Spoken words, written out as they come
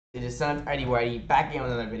It is Son of Eddie Whitey back again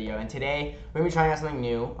with another video, and today we're gonna be trying out something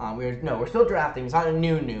new. We're still drafting. It's not a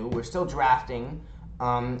new. We're still drafting.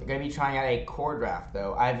 Gonna be trying out a core draft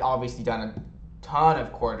though. I've obviously done a ton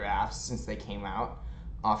of core drafts since they came out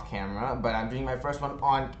off camera, but I'm doing my first one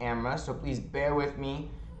on camera. So please bear with me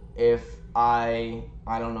if I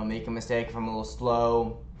don't know, make a mistake, if I'm a little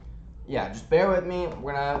slow. Yeah, just bear with me.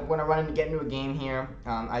 We're gonna get into a game here.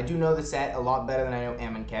 I do know the set a lot better than I know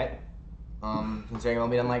Amonkhet. Considering I've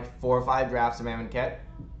only done like 4 or 5 drafts of Amonkhet,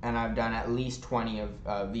 and I've done at least 20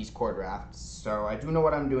 of these core drafts. So I do know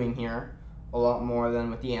what I'm doing here a lot more than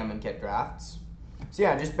with the Amonkhet drafts. So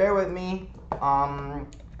yeah, just bear with me.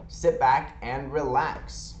 Sit back and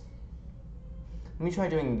relax. Let me try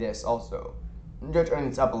doing this also. I'm going to turn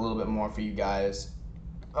this up a little bit more for you guys.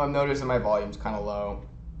 I'm noticing my volume's kind of low.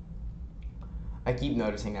 I keep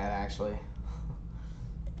noticing that actually.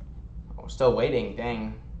 Oh, still waiting,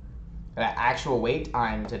 dang. Got actual wait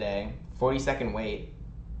time today. 40-second wait.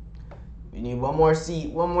 We need one more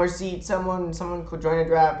seat. Someone could join a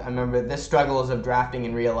draft. I remember the struggles of drafting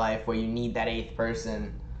in real life where you need that 8th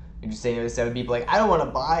person. You're just saying to the 7 people like, I don't want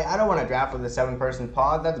to draft with a 7-person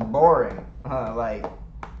pod. That's boring. Like,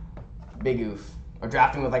 big oof. Or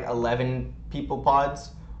drafting with like 11 people pods.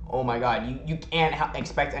 Oh my god, you can't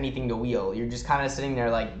expect anything to wheel. You're just kind of sitting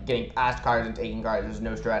there like getting past cards and taking cards. There's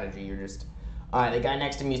no strategy. You're just... Alright, the guy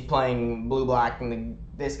next to me is playing blue-black, and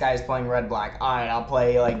this guy is playing red-black. Alright, I'll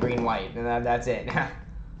play, like, green-white, and that's it.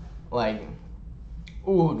 Like,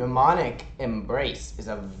 ooh, Demonic Embrace is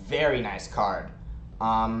a very nice card.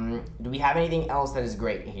 Do we have anything else that is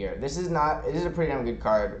great here? It is a pretty damn good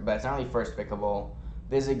card, but it's not really first pickable.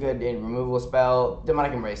 This is a good removal spell.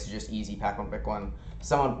 Demonic Embrace is just easy, pack one, pick one.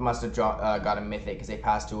 Someone must have got a Mythic, because they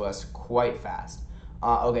passed to us quite fast.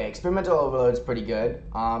 Okay, Experimental Overload is pretty good.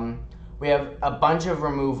 We have a bunch of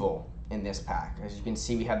removal in this pack. As you can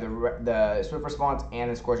see, we have the Swift Response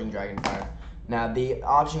and the Scorching Dragonfire. Now, the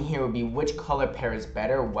option here would be which color pair is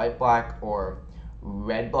better, white-black or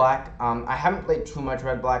red-black. I haven't played too much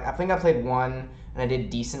red-black. I think I played one, and I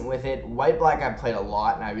did decent with it. White-black I've played a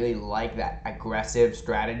lot, and I really like that aggressive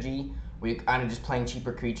strategy where you're kind of just playing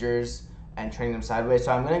cheaper creatures and turning them sideways.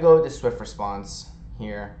 So I'm going to go with the Swift Response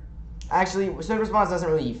here. Actually, Swift Response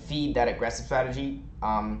doesn't really feed that aggressive strategy.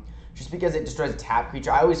 Just because it destroys a tap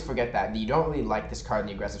creature. I always forget that you don't really like this card in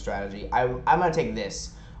the aggressive strategy. I'm going to take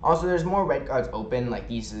this. Also, there's more red cards open. Like,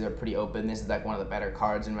 these are pretty open. This is, like, one of the better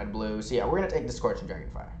cards in red-blue. So, yeah, we're going to take the Scorching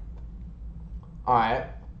Dragonfire. Alright.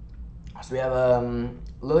 So, we have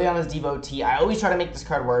Liliana's Devotee. I always try to make this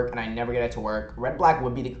card work, and I never get it to work. Red-black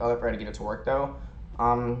would be the color for her to get it to work, though.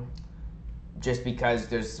 Just because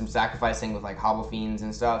there's some sacrificing with, like, Hobble Fiends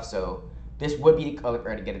and stuff, so... This would be the color for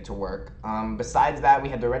her to get it to work. Besides that, we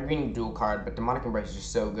have the red-green dual card, but Demonic Embrace is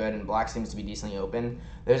just so good, and black seems to be decently open.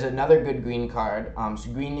 There's another good green card. So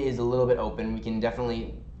green is a little bit open. We can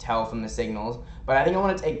definitely tell from the signals. But I think I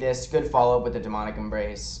want to take this. Good follow-up with the Demonic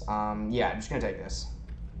Embrace. Yeah, I'm just going to take this.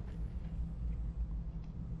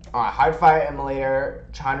 Hardfire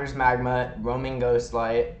Immolator, Chandra's Magma, Roaming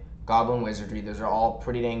Ghostlight, Goblin Wizardry. Those are all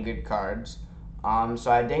pretty dang good cards. So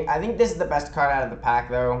I think this is the best card out of the pack,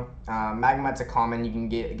 though. Magmat's a common, you can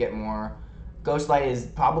get more. Ghostlight is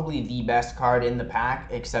probably the best card in the pack,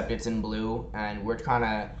 except it's in blue, and we're kind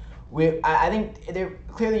of... I think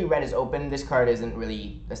clearly red is open. This card isn't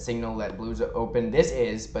really a signal that blue's open. This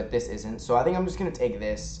is, but this isn't. So I think I'm just going to take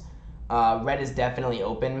this. Red is definitely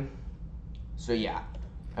open. So yeah.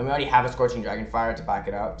 And we already have a Scorching Dragonfire to back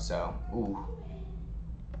it up, so... Ooh.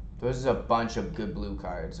 Those are a bunch of good blue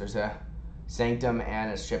cards. There's a... Sanctum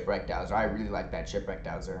and a Shipwreck Dowser. I really like that Shipwreck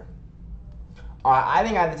Dowser. I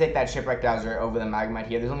think I have to take that Shipwreck Dowser over the Magmite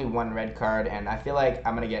here. There's only one red card, and I feel like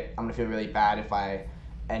I'm gonna feel really bad if I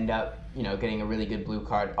end up, getting a really good blue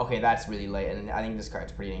card. Okay, that's really late, and I think this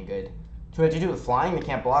card's pretty dang good. 252 with flying, they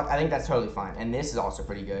can't block. I think that's totally fine, and this is also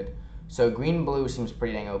pretty good. So green blue seems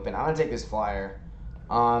pretty dang open. I'm gonna take this flyer.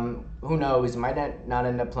 Who knows? Might not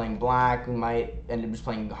end up playing black. We might end up just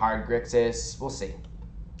playing hard Grixis. We'll see.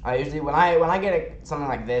 I usually when I get something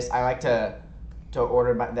like this, I like to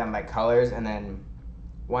order them by colors, and then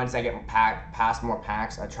once I get past more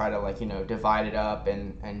packs, I try to divide it up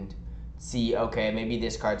and see, okay, maybe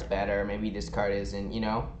this card's better, maybe this card isn't,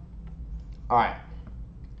 All right.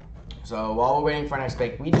 So while we're waiting for our next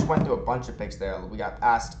pick, we just went through a bunch of picks there. We got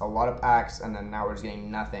past a lot of packs, and then now we're just getting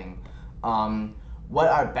nothing. What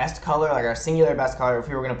our best color, like our singular best color, if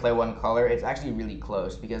we were going to play one color, it's actually really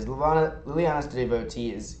close because Liliana's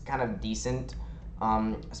Devotee is kind of decent,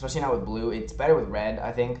 especially not with blue. It's better with red,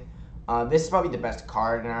 I think. This is probably the best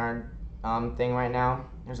card in our thing right now.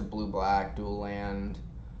 There's a blue-black, dual land.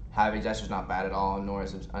 Havage Gesture's not bad at all, nor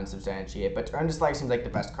is Unsubstantiate. But Earn Dislike seems like the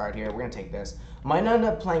best card here. We're going to take this. Might end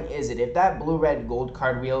up playing Izzet. If that blue-red-gold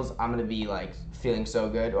card wheels, I'm going to be, like, feeling so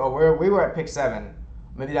good. Oh, we were at pick 7.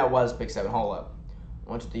 Maybe that was pick 7. Hold up.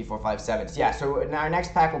 1, 2, 3, 4, 5, 7. So, yeah, so our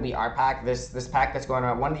next pack will be our pack. This pack that's going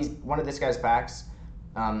around, one of this guy's packs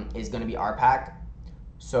is going to be our pack.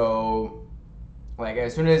 So, like,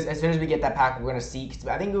 as soon as we get that pack, we're going to see.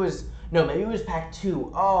 I think it was... No, maybe it was pack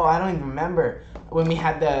 2. Oh, I don't even remember. When we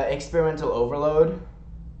had the Experimental Overload.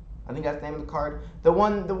 I think that's the name of the card. The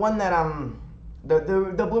one that,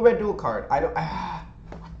 the blue-red dual card. I don't...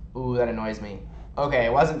 ooh, that annoys me. Okay,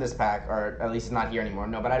 it wasn't this pack, or at least it's not here anymore.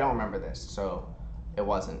 No, but I don't remember this, so it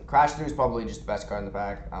wasn't. Crash Through is probably just the best card in the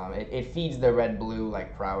pack. It feeds the red-blue,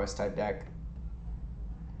 like, prowess type deck,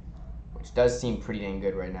 which does seem pretty dang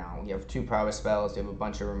good right now. You have 2 prowess spells. You have a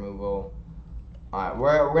bunch of removal. Alright,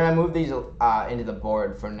 we're gonna move these into the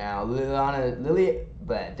board for now.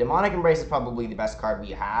 Demonic Embrace is probably the best card we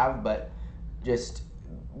have, but just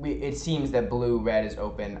it seems that blue-red is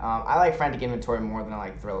open. I like Frantic Inventory more than I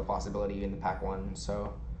like Thrill of Possibility in the pack 1.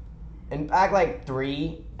 So, in pack like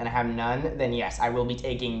 3 and I have none, then yes, I will be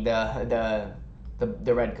taking the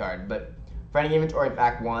red card. But Frantic Inventory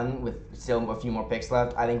pack 1 with still a few more picks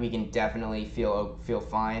left, I think we can definitely feel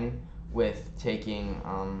fine with taking.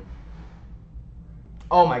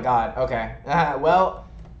 Oh my god, okay. Well,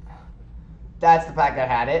 that's the pack that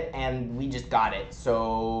had it, and we just got it.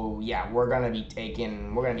 So, yeah, we're going to be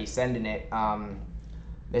sending it.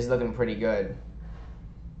 This is looking pretty good.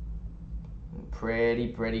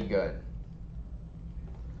 Pretty good.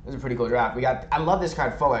 This is a pretty cool draft. I love this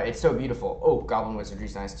card, Fuller. It's so beautiful. Oh, Goblin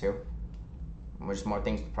Wizardry's nice, too. Just more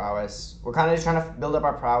things with prowess. We're kind of just trying to build up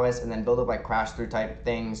our prowess and then build up, like, Crash Through type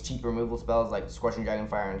things, cheap removal spells like Scorching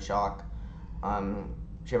Dragonfire and Shock.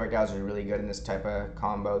 Shipwreck Dowser is really good in this type of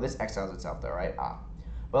combo. This exiles itself though, right?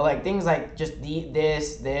 But like things like just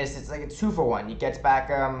this, it's like a 2-for-1. It gets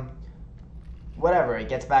back whatever. It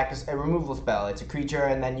gets back a removal spell. It's a creature,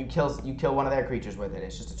 and then you kill one of their creatures with it.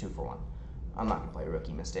 It's just a 2-for-1. I'm not gonna play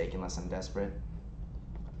Rookie Mistake unless I'm desperate.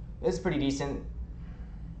 This is pretty decent.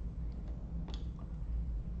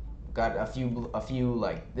 Got a few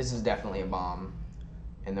like this is definitely a bomb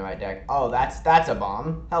in the right deck. Oh, that's a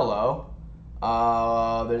bomb. Hello.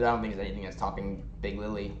 I don't think there's anything that's topping Big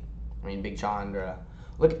Lily. I mean, Big Chandra.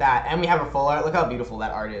 Look at that, and we have a full art. Look how beautiful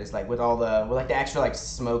that art is, like with the extra like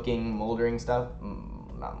smoking, moldering stuff.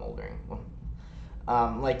 Not moldering.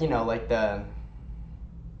 Like you know, like the.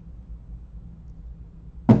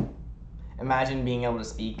 Imagine being able to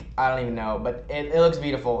speak. I don't even know, but it looks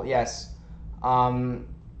beautiful. Yes.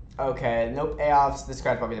 Okay. Nope. Aoffs. This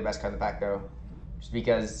card's probably the best card in the pack though, just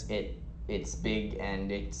because it's big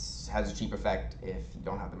and it has a cheap effect if you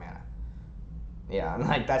don't have the mana. Yeah,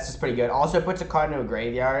 like that's just pretty good. Also, it puts a card into a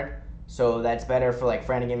graveyard, so that's better for like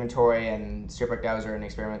Frantic Inventory and Shipwreck Dowser and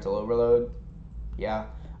Experimental Overload. Yeah.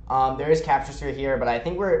 There is Capture Sphere here, but I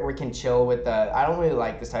think we can chill with the. I don't really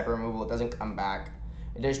like this type of removal. It doesn't come back.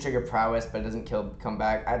 It does trigger prowess, but it doesn't come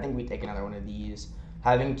back. I think we take another one of these.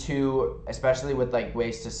 Having 2, especially with like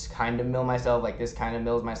ways to kind of mill myself, like this kind of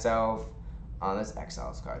mills myself. That's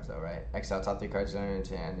exiles cards though, right? Exile top 3 cards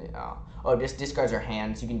into hand. Oh, just discards our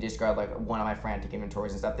hands. You can discard like one of my Frantic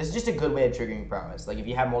Inventories and stuff. This is just a good way of triggering prowess. Like if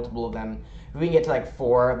you have multiple of them, if we can get to like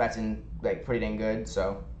 4, that's like pretty dang good.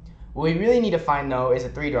 So what we really need to find though is a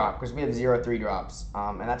 3-drop because we have 0 3-drops,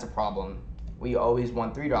 and that's a problem. We always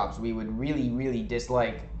want 3-drops. We would really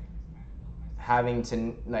dislike having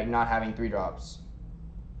to like not having 3-drops.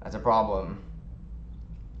 That's a problem.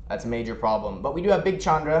 That's a major problem. But we do have Big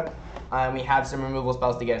Chandra, and we have some removal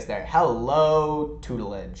spells to get us there. Hello,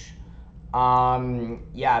 Tutelage.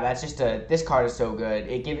 Yeah, that's just this card is so good.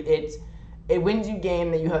 It wins you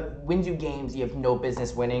games you have no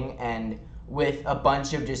business winning, and with a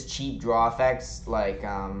bunch of just cheap draw effects like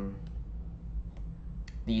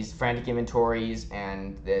these Frantic Inventories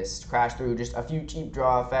and this Crash Through, just a few cheap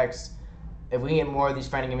draw effects. If we get more of these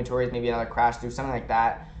Frantic Inventories, maybe another Crash Through, something like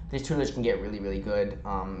that, this tutelage can get really good.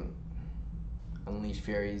 Unleash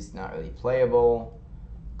Fury's not really playable.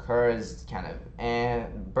 Kerr is kind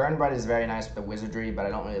of Burn Bright is very nice with the wizardry, but I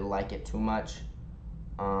don't really like it too much.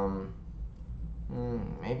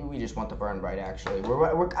 Maybe we just want the Burn Bright actually.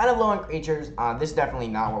 We're kind of low on creatures. This is definitely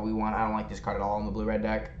not what we want. I don't like this card at all in the blue-red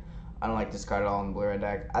deck. I don't like this card at all in the blue-red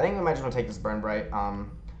deck. I think we might just want to take this Burn Bright.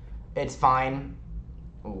 It's fine.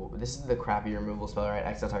 Ooh, this is the crappy removal spell, right?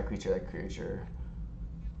 Exile target creature.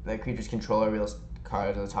 That creature's controller reveals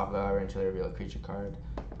cards at the top of the library until they reveal a creature card.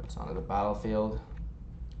 Puts onto the battlefield.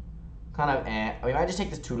 kind of we might just take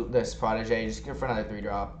this protege, just go for another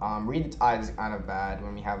 3-drop. Read the Tide is kind of bad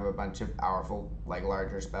when we have a bunch of powerful, like,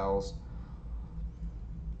 larger spells.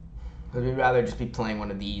 Because we'd rather just be playing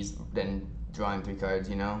one of these than drawing 3 cards,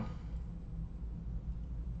 you know?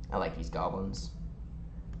 I like these goblins.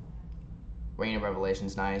 Rain of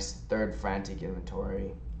Revelation's nice. 3rd Frantic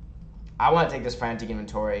Inventory. I want to take this Frantic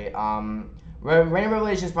Inventory. Rain of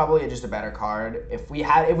Revelation is probably just a better card. If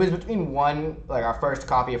it was between our first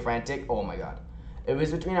copy of Frantic, oh my god. It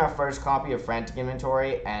was between our first copy of Frantic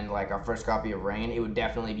Inventory and like our first copy of Rain, it would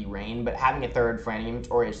definitely be Rain, but having a 3rd Frantic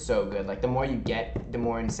Inventory is so good. Like the more you get, the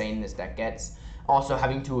more insane this deck gets. Also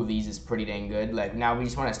having 2 of these is pretty dang good. Like now we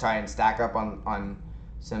just want to try and stack up on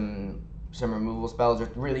some removal spells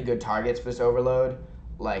with really good targets for this overload,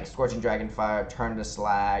 like Scorching Dragonfire, Turn to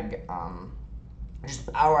Slag,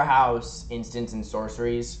 just powerhouse instants and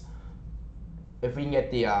sorceries. If we can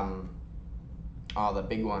get the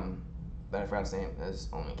big one that I forgot his name is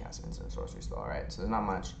only cast instant sorcery spell, right? So there's not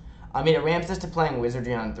much. I mean, it ramps us to playing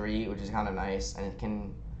Wizardry on 3, which is kind of nice, and it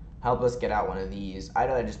can help us get out one of these. I'd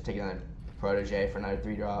rather just take another protege for another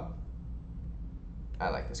 3-drop. I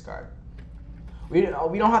like this card. We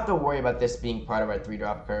don't have to worry about this being part of our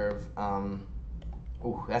 3-drop curve.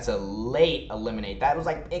 Ooh, that's a late eliminate. That was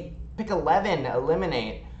like pick 11,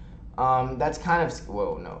 eliminate. That's kind of,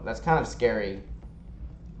 whoa, no, that's kind of scary.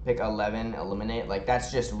 Pick 11, eliminate. Like,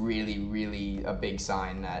 that's just really, really a big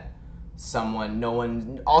sign that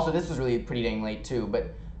also this was really pretty dang late too,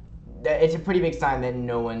 but it's a pretty big sign that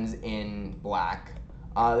no one's in black.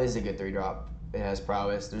 This is a good 3-drop. It has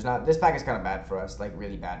prowess. This pack is kind of bad for us, like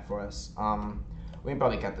really bad for us. We can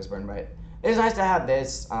probably cut this Burn Bite. It's nice to have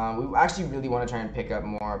this. We actually really want to try and pick up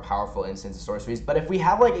more powerful instants and sorceries. But if we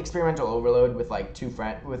have like Experimental Overload with like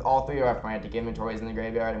with all 3 of our Frantic inventories in the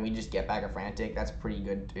graveyard, and we just get back a Frantic, that's pretty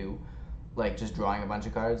good too. Like just drawing a bunch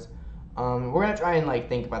of cards. We're gonna try and like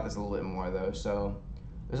think about this a little bit more though. So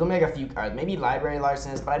there's only like a few cards. Maybe Library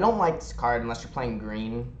Larcenist, but I don't like this card unless you're playing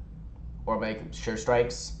green or like Sure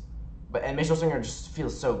Strikes. And Mistral Singer just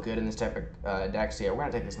feels so good in this type of deck. So yeah, we're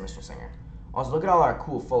gonna take this Mistral Singer. Also, look at all our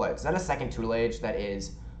cool full arts. Is that a 2nd tutelage? That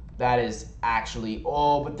is actually,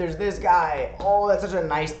 oh, but there's this guy. Oh, that's such a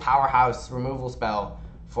nice powerhouse removal spell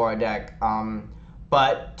for a deck.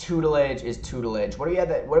 But tutelage is tutelage. What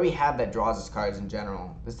do we have that draws us cards in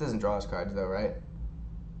general? This doesn't draw us cards though, right?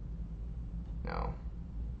 No.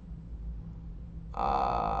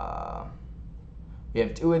 We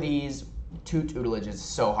have 2 of these. 2 tutelages is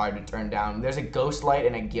so hard to turn down. There's a Ghost Light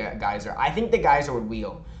and a Geyser. I think the Geyser would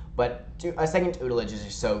wheel. But a 2nd tutelage is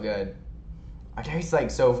just so good. Our deck's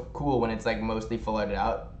like so cool when it's like mostly full arted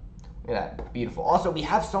out. Look at that, beautiful. Also, we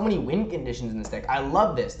have so many win conditions in this deck. I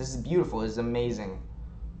love this. This is beautiful. This is amazing.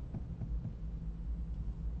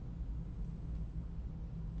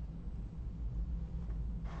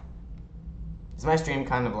 Is my stream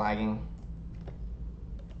kind of lagging?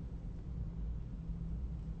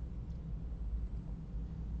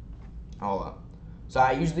 Hold up. So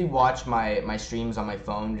I usually watch my streams on my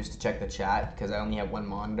phone just to check the chat because I only have 1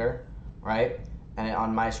 monitor, right? And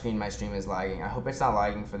on my screen is lagging. I hope it's not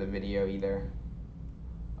lagging for the video either.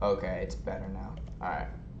 Okay, it's better now. All right.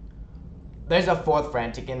 There's a 4th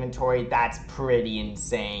Frantic Inventory. That's pretty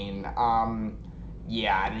insane.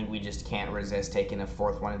 Yeah, I think we just can't resist taking a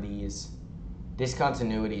 4th one of these.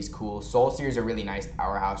 Discontinuity is cool. Soul Seer is a really nice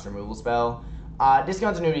powerhouse removal spell.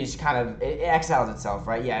 Discontinuity is kind of, it exiles itself,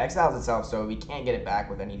 right? Yeah, it exiles itself, so we can't get it back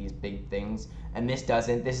with any of these big things. And this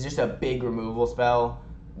doesn't. This is just a big removal spell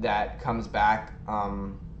that comes back. I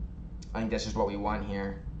think that's just what we want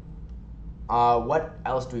here. What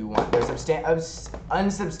else do we want? There's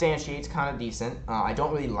Unsubstantiate's kind of decent. I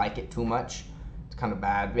don't really like it too much. It's kind of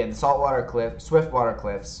bad. We had the Saltwater Cliff, Swiftwater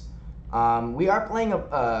Cliffs. We are playing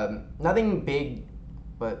nothing big,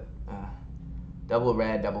 but double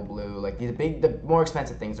red, double blue. Like the more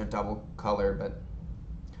expensive things are double color, but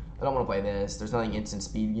I don't want to play this. There's nothing instant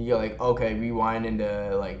speed. You go like, okay, rewind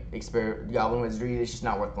into like Goblin Wizardry. It's just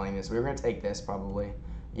not worth playing this. We're gonna take this probably.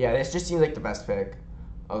 Yeah, this just seems like the best pick.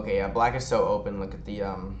 Okay, yeah, black is so open. Look at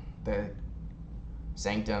the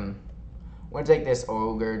Sanctum. We're gonna take this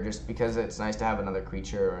Ogre just because it's nice to have another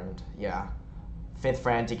creature, and yeah. 5th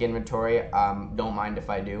Frantic Inventory. Don't mind if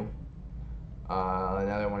I do.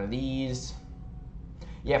 Another one of these.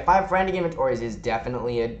 Yeah, 5 Frantic Inventories is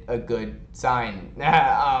definitely a good sign.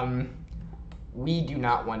 We do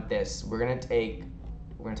not want this. We're gonna take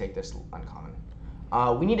this uncommon.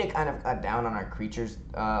 We need to kind of cut down on our creatures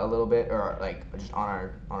a little bit, or like just on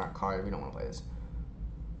our card. We don't want to play this.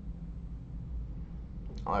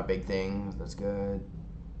 All our big things. That's good.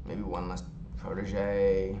 Maybe 1 less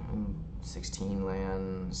protege. 16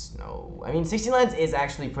 lands. No. I mean, 16 lands is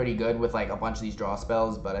actually pretty good with like a bunch of these draw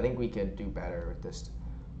spells, but I think we could do better with this,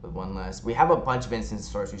 with one less. We have a bunch of instant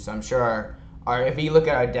sorceries, so I'm sure our if you look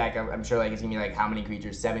at our deck, I'm sure like it's gonna be like how many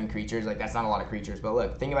creatures? 7 creatures. Like that's not a lot of creatures, but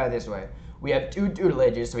look, think about it this way: we have 2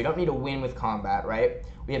 tutelages, so we don't need to win with combat, right?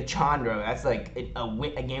 We have Chandra, that's like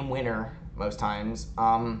a game winner most times.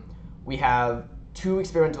 We have 2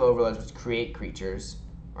 experimental overloads, which create creatures.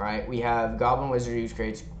 All right, we have Goblin Wizard, which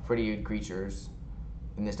creates pretty good creatures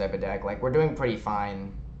in this type of deck. Like we're doing pretty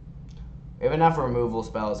fine. We have enough removal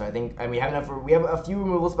spells, I think, and we have a few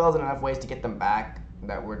removal spells and enough ways to get them back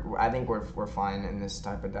that I think we're fine in this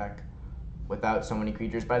type of deck without so many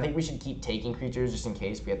creatures. But I think we should keep taking creatures just in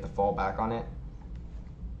case we have to fall back on it.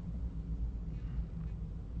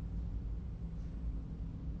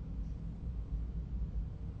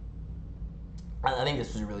 I think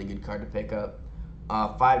this was a really good card to pick up.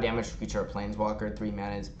 5 damage to creature or planeswalker, 3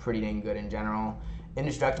 mana is pretty dang good in general.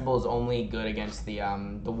 Indestructible is only good against the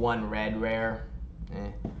 1 red rare,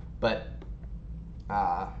 but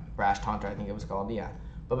Brash Taunter I think it was called, yeah.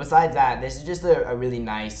 But besides that, this is just a really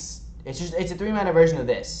nice. It's a 3 mana version of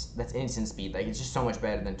this. That's instant speed. Like it's just so much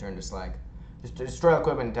better than Turn to Slag. Just destroy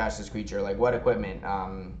equipment attached to this creature. Like what equipment?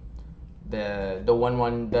 The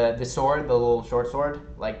 1/1 the sword, the little short sword.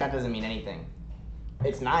 Like that doesn't mean anything.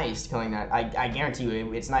 It's nice killing that. I guarantee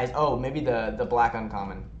you it's nice. Oh, maybe the black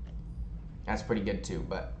uncommon. That's pretty good too,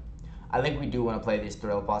 but I think we do want to play this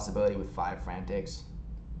thrill possibility with 5 Frantics.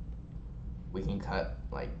 We can cut,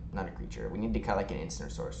 like, not a creature. We need to cut, like, an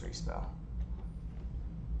instant sorcery spell.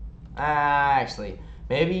 Actually,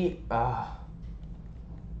 maybe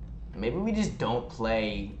we just don't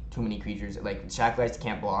play too many creatures. Like, Shackleites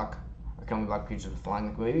can't block, or can only block creatures with flying.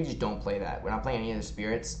 Like, maybe we just don't play that. We're not playing any of the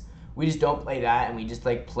spirits. We just don't play that, and we just,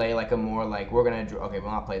 like, play, like, a more, like, we're gonna, okay,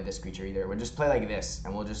 we'll not play this creature either. We'll just play like this,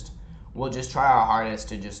 and we'll just try our hardest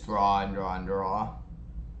to just draw and draw and draw.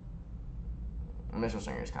 Missile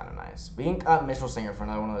Singer is kind of nice. We can cut Missile Singer for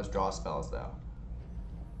another one of those draw spells, though.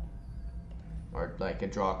 Or, like, a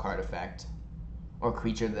draw card effect. Or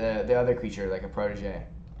creature, the other creature, like a protege.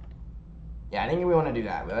 Yeah, I think we want to do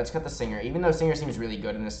that. Let's cut the Singer. Even though Singer seems really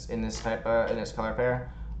good in this color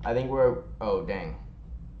pair, I think we're, oh, dang.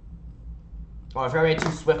 Oh, I forgot we had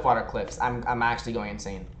 2 Swiftwater Cliffs. I'm actually going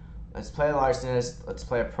insane. Let's play a Larcenist. Let's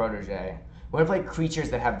play a Protege. We're gonna play creatures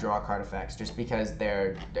that have draw card effects, just because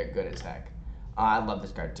they're good as heck. I love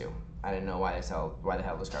this card too. I didn't know why the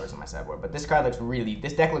hell this card was on my sideboard, but this deck looks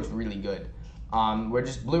really good. We're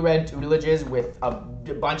just blue-red tutelages with a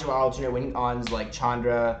bunch of alternate wing ons like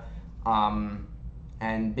Chandra,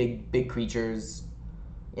 and big creatures.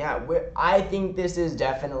 Yeah, I think this is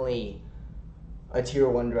definitely a tier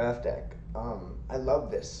 1 draft deck. I love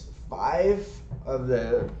this. 5 of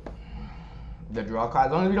the draw cards.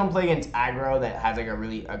 As long as we don't play against aggro that has like a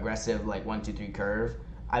really aggressive like 1-2-3 curve,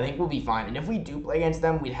 I think we'll be fine. And if we do play against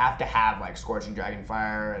them, we'd have to have like Scorching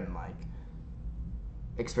Dragonfire and like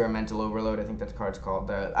Experimental Overload. I think that card's called.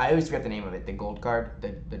 I always forget the name of it. The gold card,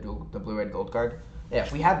 the blue-red gold card. Yeah,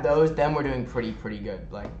 if we have those, then we're doing pretty good.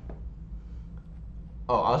 Like,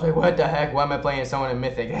 oh, I was like, what the heck? Why am I playing someone in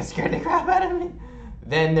Mythic? That scared the crap out of me.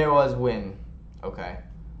 Then there was Win. Okay.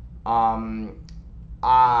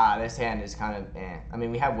 This hand is kind of eh. I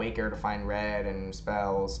mean, we have Waker to find red and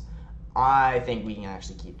spells. I think we can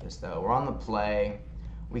actually keep this, though. We're on the play.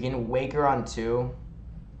 We can Waker on 2.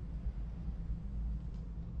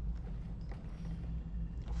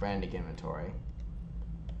 Frantic Inventory.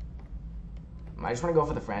 I just want to go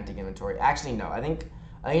for the Frantic Inventory. Actually, no. I think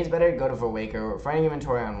it's better to go for Waker. Frantic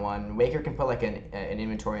Inventory on 1. Waker can put like an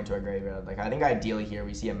inventory into a graveyard. Like I think ideally here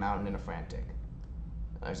we see a mountain and a Frantic.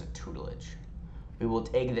 There's a tutelage. We will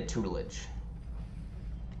take the tutelage.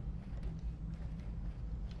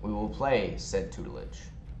 We will play said tutelage.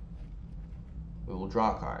 We will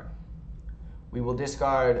draw a card. We will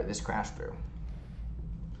discard this Crash Brew.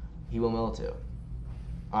 He will mill 2.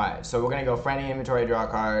 Alright, so we're going to go Frantic Inventory, draw a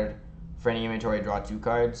card. Frantic Inventory, draw 2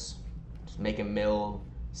 cards. Just make him mill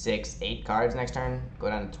 6, 8 cards next turn. Go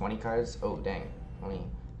down to 20 cards. Oh, dang. Only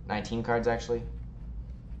 19 cards, actually.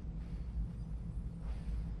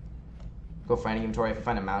 Go Frantic Inventory. If we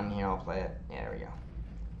find a mountain here, I'll play it. Yeah, there we go.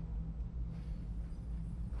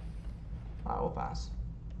 Alright, we'll pass.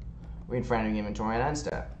 Read Frantic Inventory on end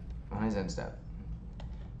step. On his end step.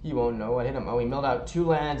 He won't know what hit him. Oh, he milled out 2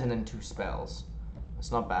 lands and then 2 spells.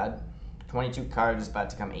 That's not bad. 22 cards is about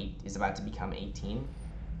to become 18.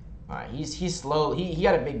 Alright, he's slow. He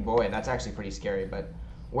got a big boy. That's actually pretty scary, but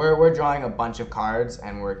we're drawing a bunch of cards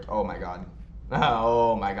and we're oh my god.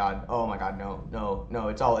 Oh my god. Oh my god, no.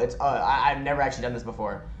 It's I've never actually done this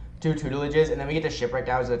before. 2 tutelages, and then we get to shipwreck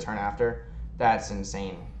Dowser the turn after. That's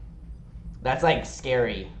insane. That's like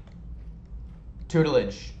scary.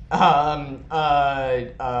 Tutelage.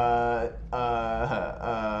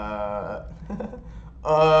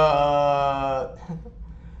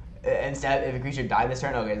 Instead, if a creature died this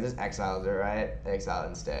turn, okay, this exiles it, right? Exile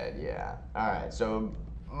instead, yeah. Alright, so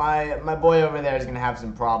my boy over there is gonna have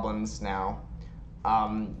some problems now.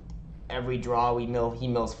 Every draw he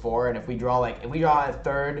mills 4, and if we draw a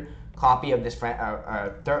third copy of this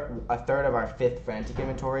a third of our 5th frantic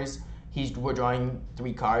inventories, we're drawing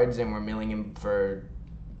 3 cards and we're milling him for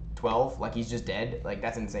 12. Like, he's just dead. Like,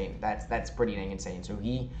 that's insane. That's pretty dang insane. So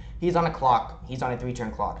he's on a clock. He's on a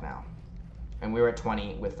 3-turn clock now, and we were at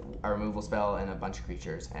 20 with a removal spell and a bunch of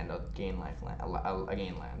creatures and a gain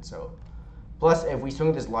land. So plus, if we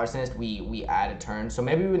swing this larcenist, we add a turn. So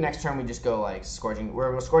maybe next turn we just go like scorching.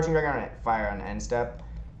 We're scorching dragon on fire on end step,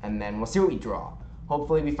 and then we'll see what we draw.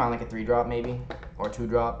 Hopefully we find like a 3-drop maybe or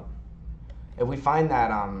 2-drop. If we find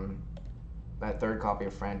that that third copy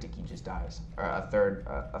of Frantic, he just dies. Or a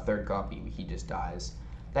third copy, he just dies.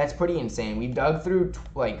 That's pretty insane. We've dug through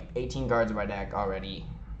like 18 cards of our deck already.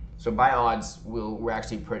 So by odds, we're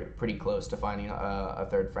actually pretty close to finding a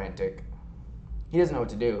third Frantic. He doesn't know what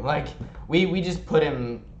to do. Like, we just put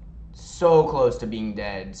him so close to being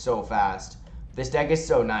dead so fast. This deck is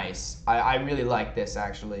so nice. I really like this,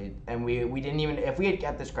 actually. And we didn't even, if we had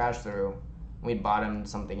got this crash through, we'd bottomed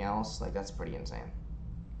something else, like, that's pretty insane.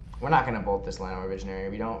 We're not going to bolt this Llanowar Visionary.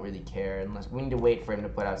 We don't really care unless we need to wait for him to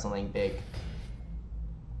put out something big.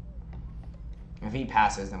 If he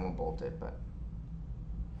passes, then we'll bolt it, but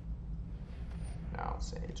no,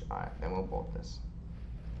 Sage. Alright, then we'll bolt this.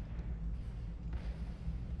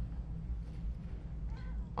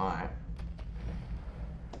 Alright.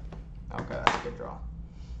 Okay, that's a good draw.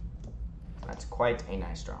 That's quite a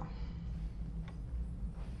nice draw.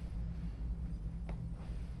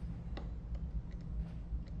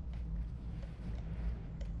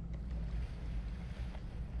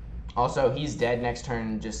 Also, he's dead next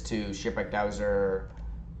turn just to Shipwreck Dowser,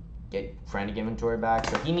 get Frantic Inventory back,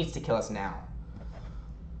 so he needs to kill us now.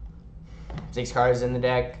 6 cards in the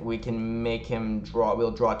deck, we can make him draw, we'll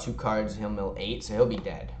draw 2 cards, he'll mill 8, so he'll be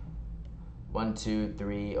dead. 1, 2,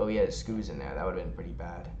 3, oh yeah, Scoo's in there, that would have been pretty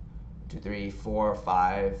bad. 2, 3, 4,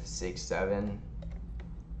 5, 6, 7.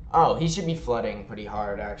 Oh, he should be flooding pretty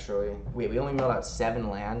hard, actually. Wait, we only milled out 7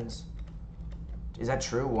 lands? Is that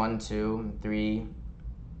true? 1, 2, 3...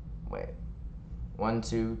 Wait, 1,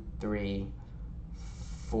 2, 3,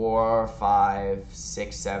 4, 5,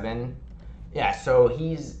 6, 7. Yeah, so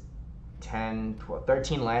he's 10, 12,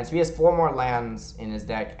 13 lands. So he has 4 more lands in his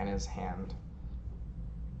deck and his hand.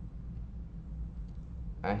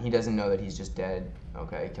 And he doesn't know that he's just dead.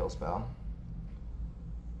 Okay, kill spell.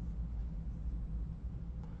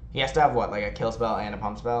 He has to have what, like a kill spell and a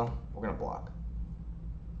pump spell? We're gonna block.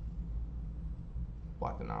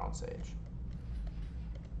 Block the Gnarled Sage.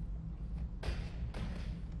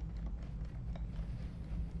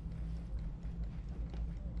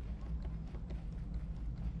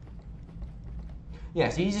 Yeah,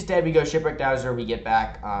 so he's just dead. We go Shipwreck Dowser, we get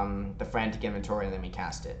back the Frantic Inventory, and then we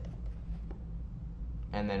cast it.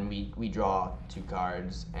 And then we draw 2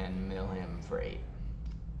 cards and mill him for 8.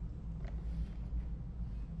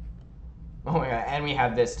 Oh my god, and we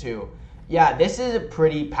have this too. Yeah, this is a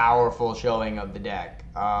pretty powerful showing of the deck.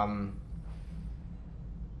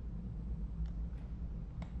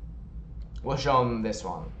 We'll show him this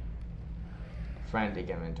one. Frantic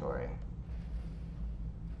Inventory.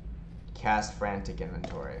 Cast Frantic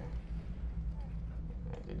Inventory.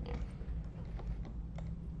 Yeah, good game.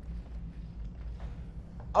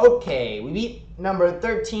 Okay, we beat number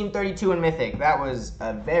 1332 in Mythic. That was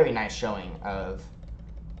a very nice showing of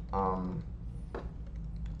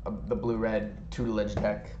the blue-red tutelage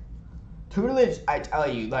deck. Tutelage, I tell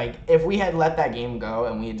you, like, if we had let that game go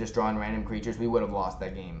and we had just drawn random creatures, we would have lost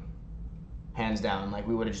that game. Hands down, like,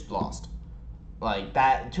 we would have just lost. Like,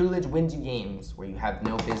 that tutelage wins you games where you have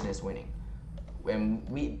no business winning.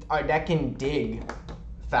 And our deck can dig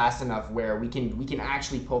fast enough where we can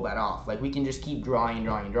actually pull that off. Like, we can just keep drawing and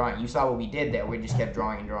drawing and drawing. You saw what we did there. We just kept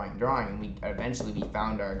drawing and drawing and drawing, and eventually we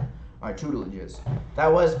found our tutelages.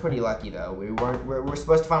 That was pretty lucky though. We're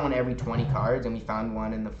supposed to find one every 20 cards, and we found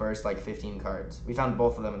one in the first like 15 cards. We found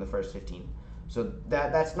both of them in the first 15. So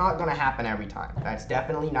that's not gonna happen every time. That's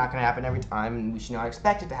definitely not gonna happen every time, and we should not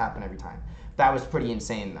expect it to happen every time. That was pretty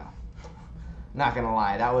insane though. Not gonna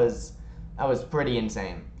lie, that was pretty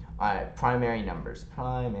insane. Alright, primary numbers.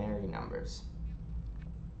 Primary numbers.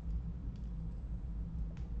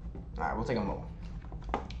 Alright, we'll take them all.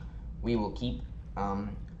 We will keep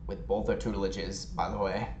with both our tutelages, by the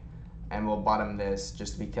way. And we'll bottom this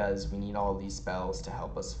just because we need all of these spells to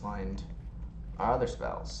help us find our other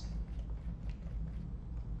spells.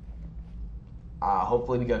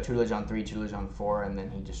 Hopefully we go tutelage on 3, tutelage on 4, and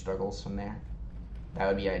then he just struggles from there. That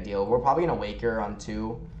would be ideal. We're probably going to Waker on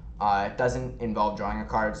 2. It doesn't involve drawing a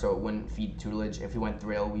card, so it wouldn't feed tutelage. If we went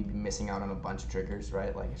Thrill, we'd be missing out on a bunch of triggers,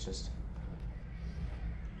 right? Like, it's just...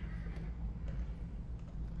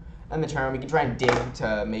 And the turn, we can try and dig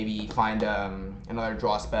to maybe find another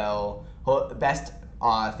draw spell. Best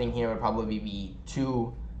thing here would probably be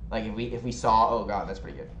 2. Like, if we saw... Oh, God, that's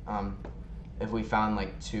pretty good. If we found,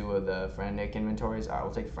 like, 2 of the Frantic inventories,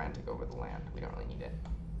 we'll take Frantic over the land. We don't really need it.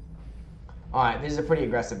 Alright, this is a pretty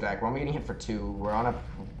aggressive deck. We're only getting hit for 2. We're on a...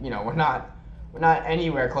 You know, we're not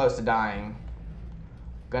anywhere close to dying.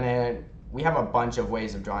 We have a bunch of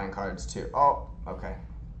ways of drawing cards, too. Oh, okay.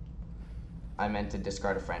 I meant to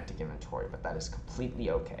discard a Frantic inventory, but that is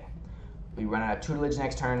completely okay. We run out of tutelage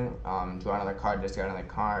next turn, draw another card, discard another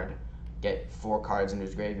card, get 4 cards into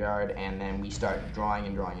his graveyard, and then we start drawing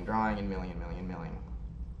and drawing and drawing and milling and milling and milling.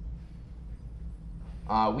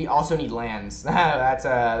 We also need lands. That's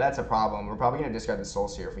a problem. We're probably going to discard the Soul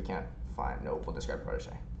Seer if we can't find... Nope, we'll discard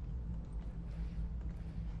Protege.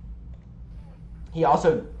 He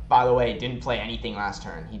also, by the way, didn't play anything last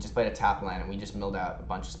turn. He just played a tap land, and we just milled out a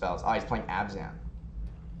bunch of spells. Oh, he's playing Abzan.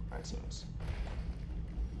 It seems.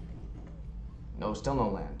 No, still no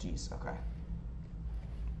land. Jeez, okay.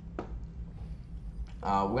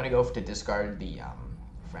 We're going to go to discard the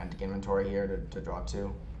Frantic inventory here to draw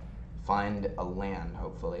 2. Find a land,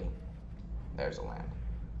 hopefully. There's a land.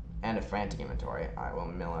 And a Frantic inventory. I will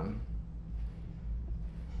mill him.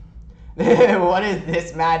 What is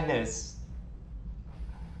this madness?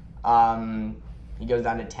 He goes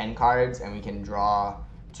down to 10 cards, and we can draw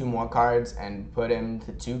 2 more cards and put him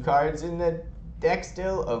to 2 cards in the deck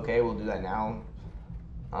still. Okay, we'll do that now.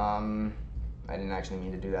 I didn't actually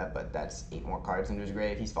mean to do that, but that's 8 more cards into his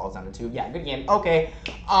grave. He falls down to 2. Yeah, good game. Okay.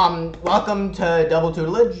 Welcome to double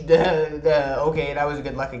tutelage. Okay, that was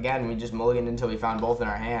good luck again. We just mulliganed until we found both in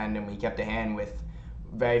our hand, and we kept a hand with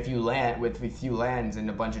very few few lands and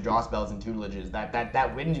a bunch of draw spells and tutelages.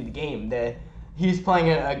 That wins you the game. He's playing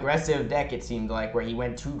an aggressive deck, it seemed like, where he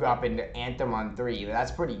went 2-drop into Anthem on 3. That's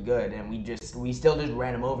pretty good, and we still just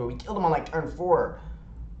ran him over. We killed him on like turn 4.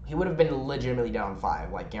 He would have been legitimately down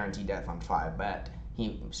 5, like guaranteed death on 5, but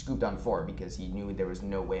he scooped on 4 because he knew there was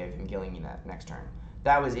no way of him killing me that next turn.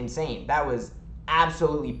 That was insane. That was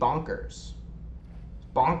absolutely bonkers.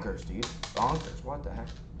 Bonkers, dude. Bonkers. What the heck?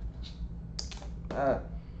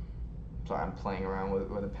 Sorry, I'm playing around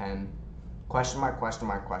with a pen. Question mark, question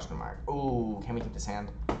mark, question mark. Ooh, can we keep this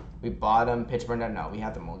hand? We bottom, pitch burned out. No, we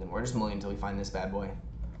have to mulligan. We're just mulligan until we find this bad boy.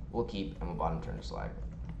 We'll keep, and we'll bottom turn to slag.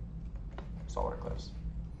 Solar Eclipse.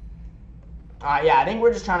 Yeah, I think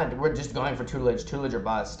we're just going for tutelage or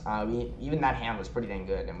bust. Even that hand was pretty dang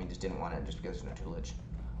good, and we just didn't want it just because there's no tutelage.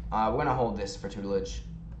 We're gonna hold this for tutelage.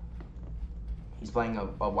 He's playing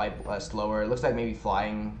a white slower. It looks like maybe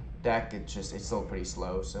flying deck. It's still pretty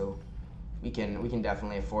slow, so we can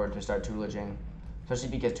definitely afford to start tutelaging, especially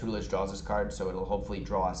because tutelage draws this card, so it'll hopefully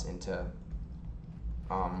draw us into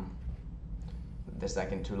the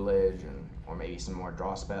second tutelage or maybe some more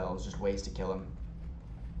draw spells, just ways to kill him.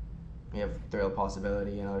 We have Thrill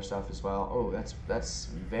possibility and other stuff as well. Oh, that's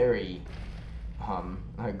very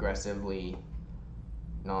aggressively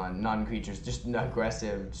non-creatures, just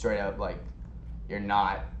aggressive, straight up, like, you're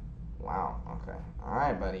not. Wow, okay.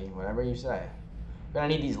 Alright, buddy, whatever you say. We're gonna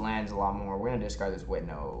need these lands a lot more. We're gonna discard this. Wait,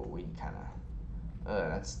 no, we kinda,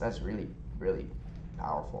 that's really, really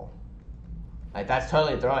powerful. Like, that's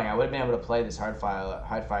totally throwing. I would have been able to play this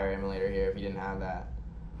Hardfire Emulator here if he didn't have that.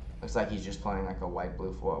 Looks like he's just playing like a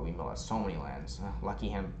white-blue foil. We mill out so many lands. Lucky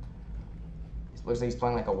him. Looks like he's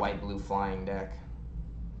playing like a white-blue flying deck.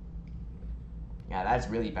 Yeah, that's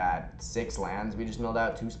really bad. 6 lands. We just milled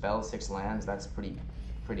out 2 spells, 6 lands. That's pretty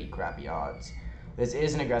crappy odds. This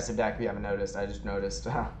is an aggressive deck. We haven't noticed. I just noticed.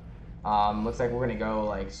 Looks like we're gonna go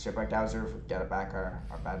like Shipwreck Dowser, get it back our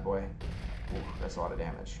bad boy. Ooh, that's a lot of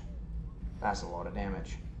damage. That's a lot of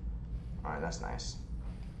damage. All right, that's nice.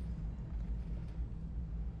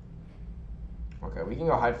 Okay, we can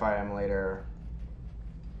go Hidefire Emulator.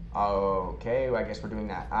 Okay, well, I guess we're doing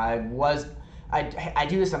that. I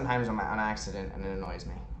do this sometimes on accident, and it annoys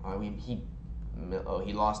me.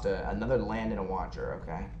 He lost another land and a Watcher.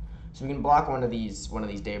 Okay, so we can block one of these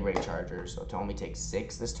Daybreak Chargers. So to only take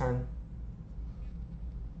 6 this turn,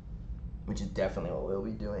 which is definitely what we'll be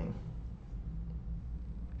doing.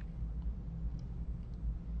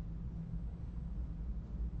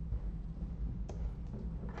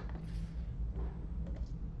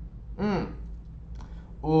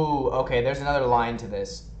 Ooh, okay, there's another line to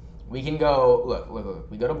this. We can go, look.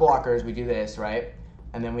 We go to blockers, we do this, right?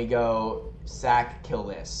 And then we go sack, kill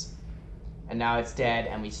this. And now it's dead,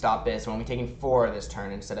 and we stop this. We're only taking 4 this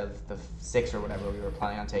turn instead of the 6 or whatever we were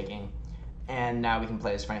planning on taking. And now we can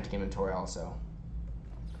play this frantic inventory also.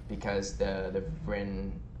 Because the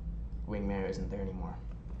Vryn Wingmare isn't there anymore.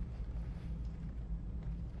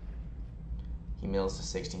 He mills to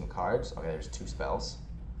 16 cards. Okay, there's 2 spells.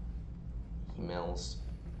 He mills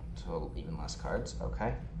to even less cards.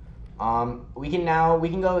 Okay. We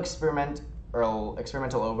can go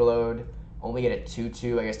experimental overload. Only get a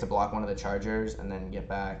 2/2, I guess, to block one of the chargers, and then get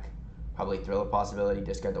back. Probably thrill a possibility.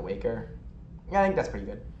 Discard the Waker. Yeah, I think that's pretty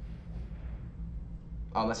good.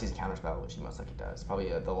 Unless he's a counterspell, which he most likely does. Probably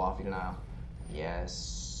the Lofty Denial.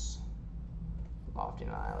 Yes. Lofty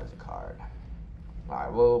Denial is a card.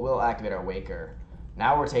 Alright, we'll activate our Waker.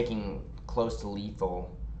 Now we're taking close to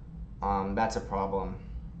lethal. That's a problem.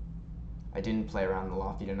 I didn't play around the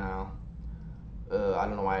Lofty Denial. I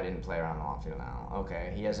don't know why I didn't play around the Lofty Denial.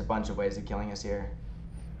 Okay, he has a bunch of ways of killing us here.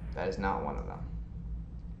 That is not one of them.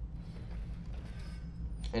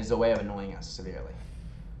 It is a way of annoying us severely.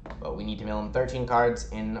 But we need to mill him 13 cards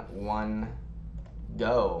in one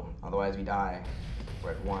go. Otherwise we die.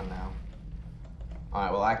 We're at 1 now.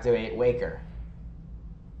 Alright, we'll activate Waker.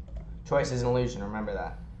 Choice is an illusion, remember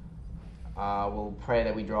that. We'll pray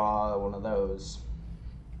that we draw one of those.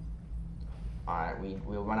 Alright,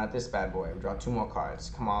 we'll run out this bad boy. We draw 2 more cards.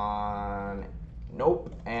 Come on.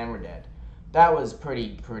 Nope, and we're dead. That was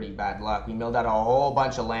pretty bad luck. We milled out a whole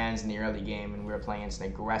bunch of lands in the early game, and we were playing against an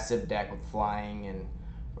aggressive deck with flying and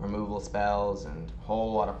removal spells and a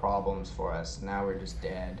whole lot of problems for us. Now we're just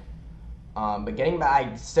dead. But getting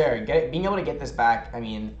back, being able to get this back, I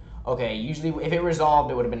mean, okay, usually if it resolved,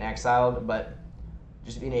 it would have been exiled, but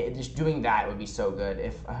just doing that would be so good.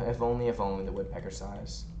 If only the Woodpecker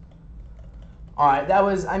size. Alright, that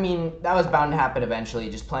was bound to happen eventually,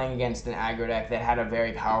 just playing against an aggro deck that had a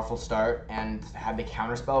very powerful start and had the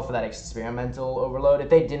counterspell for that experimental overload. If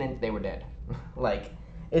they didn't, they were dead. Like,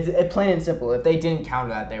 it's plain and simple. If they didn't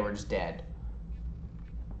counter that, they were just dead.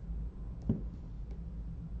 And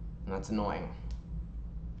that's annoying.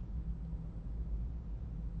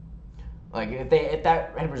 Like, if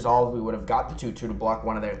that had resolved, we would have got the 2/2 to block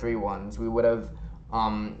one of their 3/1s. We would have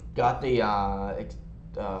got the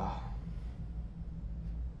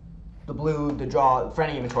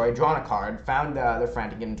frantic inventory, drawn a card, found the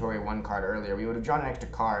frantic inventory 1 card earlier. We would have drawn an extra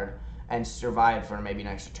card and survived for maybe an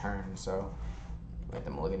extra turn. So, let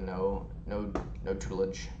the mulligan, no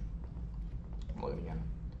tutelage. Mulligan again.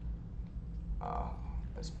 At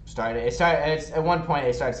one point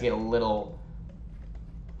it starts to get a little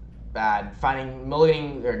bad.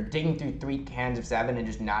 Mulliganing or digging through 3 hands of 7 and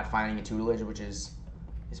just not finding a tutelage, which is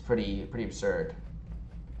pretty absurd.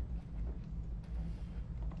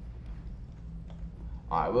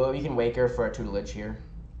 Alright, well, we can Waker for a tutelage here.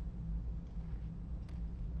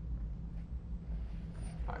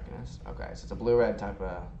 Okay, so it's a blue-red type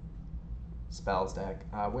of spells deck.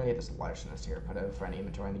 We're going to get this Larcenist here, put a friendly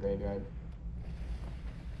inventory in the graveyard.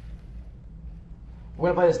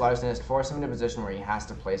 We're going to play this Larcenist, force him into a position where he has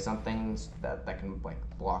to play something that can like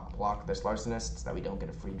block this Larcenist so that we don't get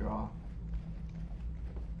a free draw.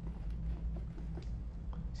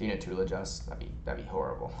 So you know, tutelage us, that'd be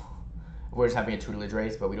horrible. We're just having a tutelage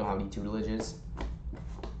race, but we don't have any tutelages.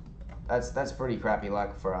 That's pretty crappy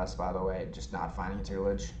luck for us, by the way, just not finding a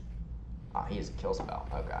tutelage. Ah, he has a kill spell.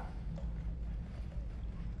 Okay.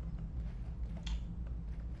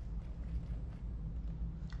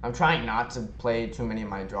 I'm trying not to play too many of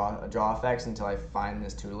my draw effects until I find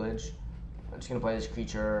this tutelage. I'm just gonna play this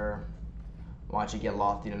creature, watch it get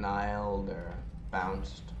Lofty Denialed or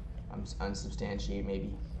bounced, unsubstantiate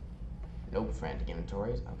maybe. Nope, frantic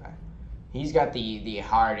inventories. Okay. He's got the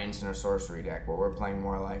hard instant or sorcery deck, where we're playing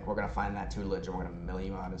more like we're gonna find that tutelage and we're gonna mill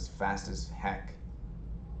you out as fast as heck.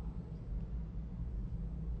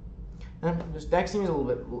 This deck seems a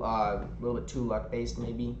little bit too luck based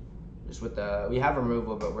maybe. Just with we have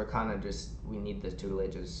removal, but we're kind of we need the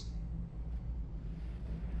tutelages.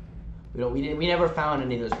 We never found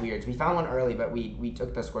any of those weirds. We found one early, but we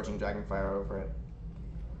took the Scorching Dragonfire over it.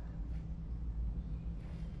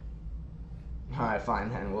 All right, fine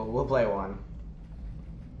then. We'll play one.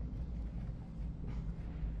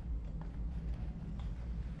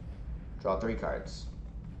 Draw 3 cards.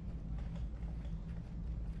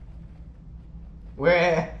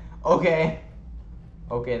 Okay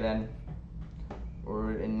then.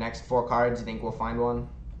 We're in next 4 cards. You think we'll find one?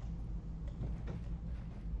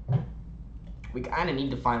 We kind of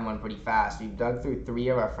need to find one pretty fast. We've dug through 3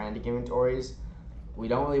 of our frantic inventories. We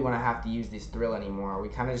don't really want to have to use this thrill anymore. We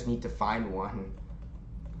kind of just need to find one.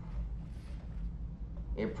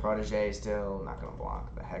 A protege still not gonna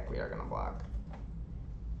block. The heck we are gonna block.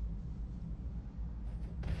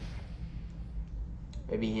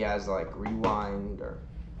 Maybe he has like rewind or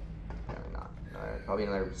maybe not. Probably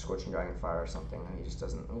another scorching dragon fire or something, and he just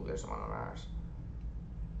doesn't. Oh, there's one on ours.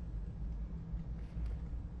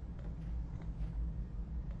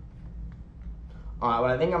 Alright,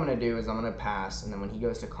 what I think I'm gonna do is I'm gonna pass, and then when he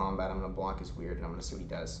goes to combat, I'm gonna block his weird, and I'm gonna see what he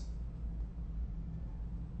does.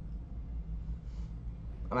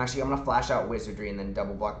 I'm gonna flash out wizardry and then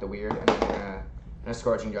double block the weird, and then I'm gonna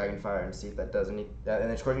scorching dragon fire and see if that does any. And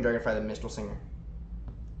then scorching dragon fire the minstrel singer.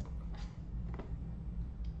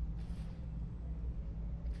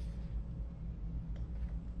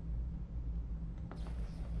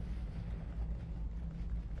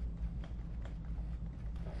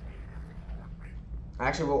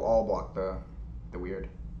 Actually, we'll all block the weird.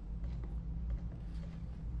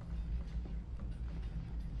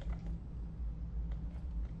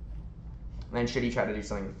 And then should he try to do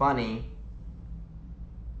something funny,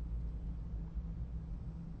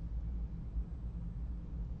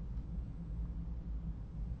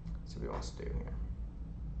 see what he wants to do here.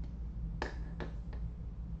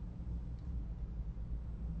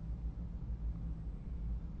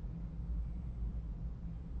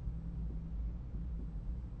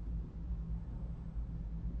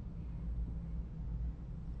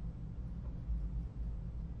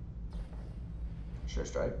 Sure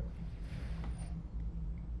strike.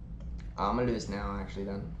 I'm gonna do this now, actually,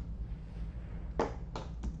 then.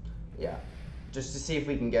 Yeah, just to see if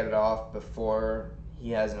we can get it off before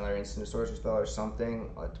he has another instant sorcery spell or something.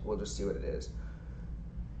 We'll just see what it is.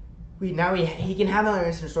 He can have another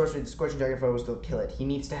instant sorcery. The scorching dragon fire will still kill it. He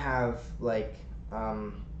needs to have like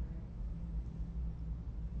an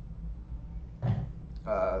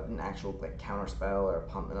actual like counter spell or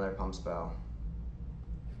another pump spell.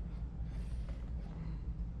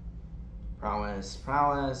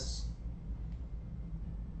 Prowess.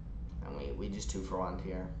 And we just 2-for-1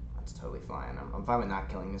 here. That's totally fine. I'm fine with not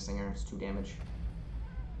killing the singer. It's 2 damage.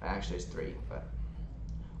 Actually, it's 3, but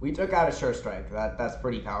we took out a sure strike. That's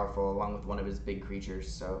pretty powerful, along with one of his big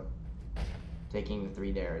creatures. So taking the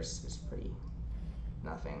 3 there is pretty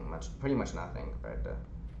pretty much nothing compared to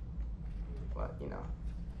what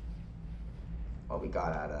what we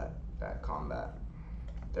got out of that combat.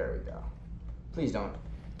 There we go. Please don't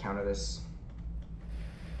counter this.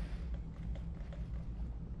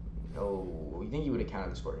 No, you think you would have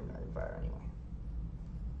countered the scorching dragon fire anyway.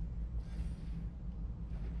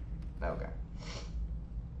 Okay.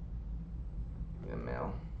 In the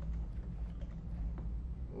mill.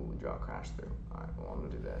 Ooh, we draw a crash through. Alright, well, I'm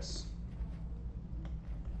gonna do this.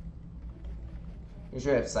 You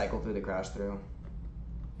should have cycled through the crash through.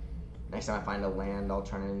 Next time I find a land, I'll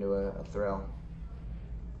turn it into a thrill.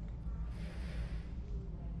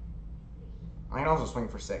 I can also swing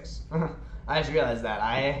for 6. I just realized that.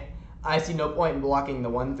 I see no point in blocking the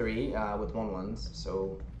 1/3 with 1/1s,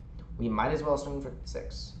 so we might as well swing for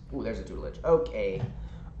 6. Ooh, there's a tutelage. Okay.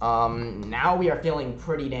 Now we are feeling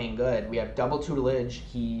pretty dang good. We have double tutelage.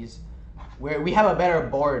 We have a better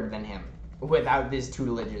board than him without these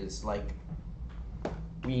tutelages. Like,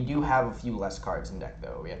 we do have a few less cards in deck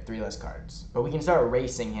though. We have 3 less cards, but we can start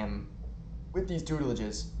racing him with these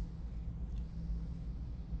tutelages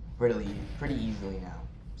pretty easily now.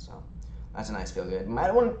 So that's a nice feel good.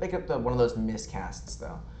 Might want to pick up one of those miscasts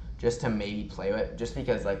though, just to maybe play it, just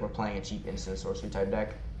because like we're playing a cheap instant sorcery type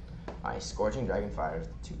deck. Alright, scorching dragon fire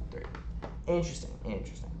 2/3. Interesting.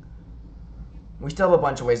 We still have a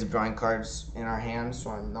bunch of ways of drawing cards in our hands,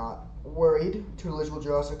 so I'm not worried. Tutelage will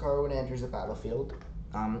draw us a card when it enters the battlefield,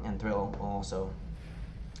 and thrill will also.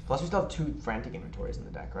 Plus, we still have 2 frantic inventories in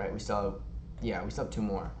the deck, right? We still have 2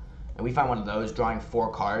 more. And we find one of those drawing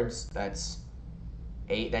 4 cards. That's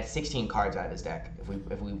 16 cards out of his deck. If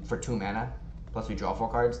we for 2 mana, plus we draw 4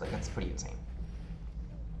 cards, like that's pretty insane.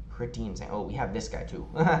 Oh, we have this guy too.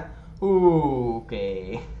 Ooh,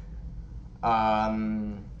 okay.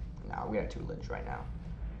 No, we got tutelage right now.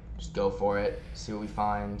 Just go for it. See what we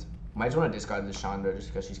find. Might just want to discard the Chandra just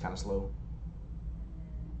because she's kind of slow.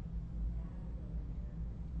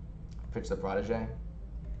 Pitch the protege.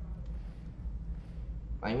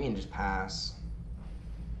 I mean, just pass.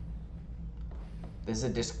 This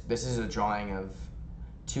is a drawing of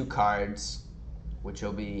 2 cards, which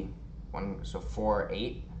will be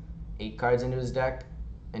 8 cards into his deck,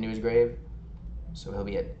 into his grave. So he'll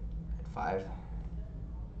be at 5.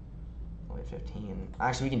 Only 15.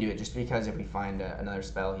 Actually, we can do it just because if we find another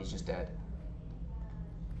spell, he's just dead.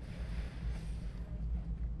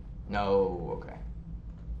 No, okay.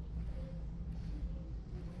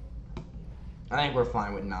 I think we're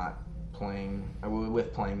fine with not playing, or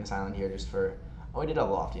with playing this island here just for... Oh, we did a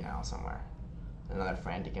lofty now somewhere. Another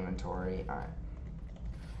frantic inventory. Alright.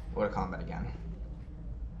 We'll go to combat again.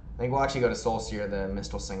 I think we'll actually go to Soul Seer, the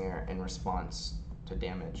Mistal Singer, in response to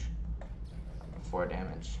damage. 4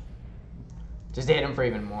 damage. Just to hit him for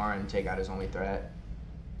even more and take out his only threat.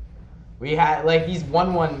 We had, like, these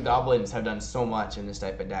 1/1 goblins have done so much in this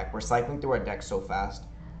type of deck. We're cycling through our deck so fast.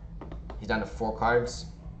 He's down to 4 cards.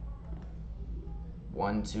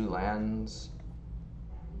 1, 2 lands.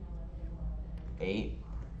 8.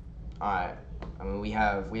 Alright. I mean, we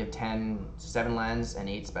have 7 lands and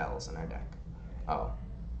 8 spells in our deck. Oh.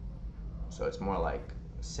 So it's more like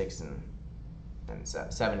 6 and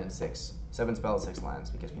 7 and 6. 7 spells, 6 lands,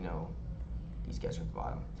 because we know these guys are at the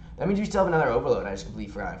bottom. That means we still have another Overload. I just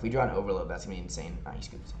completely forgot. If we draw an Overload, that's gonna be insane. Ah, he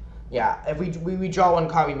scoops. Yeah, if we draw 1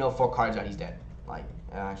 card, we mill 4 cards out, he's dead. Like,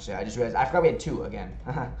 actually, I just realized, I forgot we had 2 again.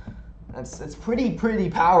 That's pretty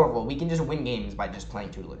powerful. We can just win games by just playing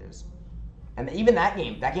tutelages. And even that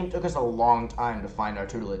game took us a long time to find our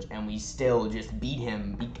tutelage, and we still just beat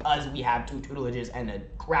him because we have 2 tutelages and a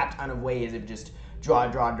crap ton of ways of just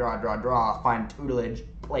draw, find tutelage,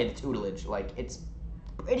 play the tutelage. Like, it's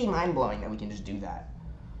pretty mind-blowing that we can just do that.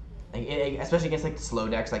 Like, especially against like the slow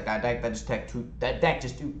decks like that deck, that deck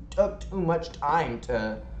just took too much time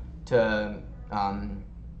to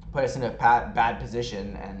put us in a bad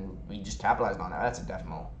position, and we just capitalized on it. That's a death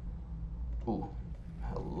mull. Ooh.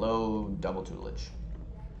 Hello, double tutelage.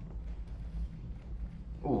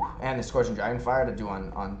 Ooh, and the Scorching Dragonfire to do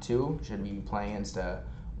on 2. Should be playing against a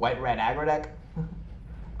white-red aggro deck.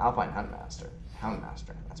 Alpine Houndmaster.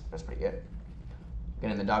 That's pretty good.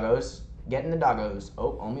 Getting the doggos.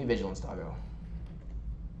 Oh, only Vigilance doggo.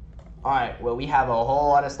 Alright, well, we have a whole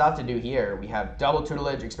lot of stuff to do here. We have double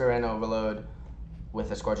tutelage, experimental overload with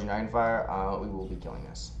the Scorching Dragonfire. We will be killing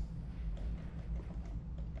this.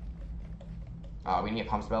 We need a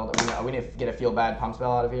pump spell. We need to get a feel bad pump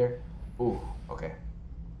spell out of here. Ooh, okay.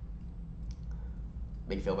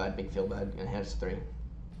 Big feel bad. Gonna hit us 3.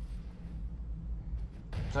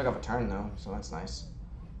 Took off a turn though, so that's nice.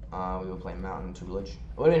 We will play Mountain Tutelage.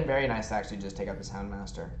 It would have been very nice to actually just take out this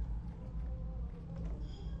Houndmaster.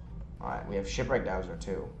 Alright, we have Shipwreck Dowser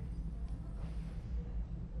too.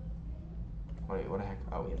 Wait, what the heck?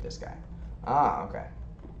 Oh, we have this guy. Ah, okay.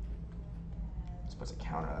 This puts a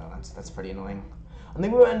counter though. That's pretty annoying. I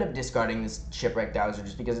think we'll end up discarding this Shipwreck Dowser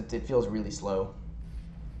just because it feels really slow.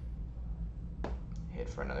 Hit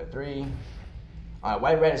for another 3.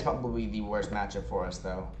 White-red is probably the worst matchup for us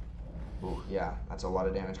though. Ooh, yeah, that's a lot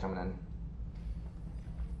of damage coming in.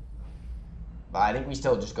 But I think we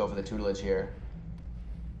still just go for the tutelage here.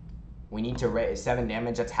 We need to raise 7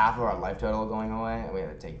 damage. That's half of our life total going away. And we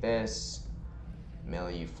have to take this.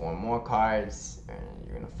 Mill you 4 more cards. And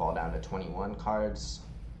you're going to fall down to 21 cards.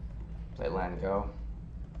 Play land, go.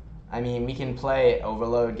 I mean, we can play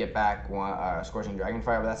Overload, get back Scorching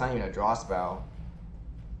Dragonfire, but that's not even a draw spell.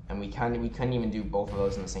 And we couldn't even do both of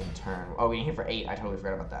those in the same turn. Oh, we hit for 8. I totally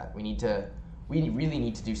forgot about that. We really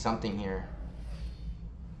need to do something here.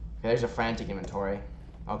 Okay, there's a frantic inventory.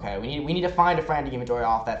 Okay, we need to find a frantic inventory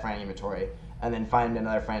off that frantic inventory, and then find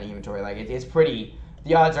another frantic inventory. Like it's pretty.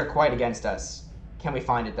 The odds are quite against us. Can we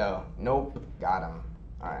find it though? Nope. Got him.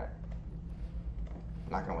 All right.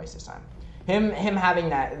 I'm not gonna waste this time. Him having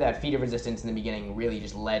that feat of resistance in the beginning really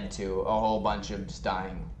just led to a whole bunch of just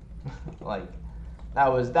dying. Like. That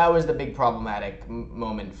was the big problematic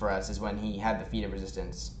moment for us, is when he had the feat of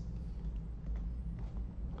resistance.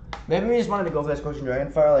 Maybe we just wanted to go for that Scorching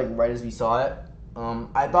Dragonfire like right as we saw it.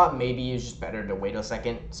 I thought maybe it's just better to wait a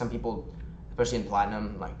second. Some people, especially in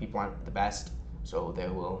Platinum, like people aren't the best, so they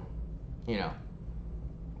will, you know,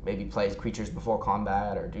 maybe play creatures before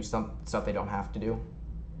combat or do some stuff they don't have to do.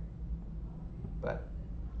 But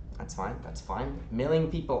that's fine. That's fine. Milling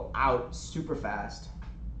people out super fast.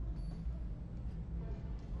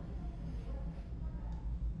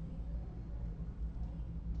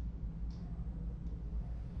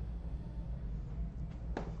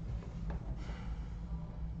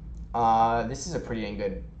 This is a pretty dang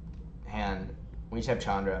good hand. We just have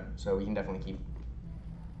Chandra, so we can definitely keep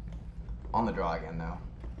on the draw again, though.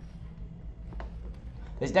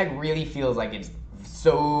 This deck really feels like it's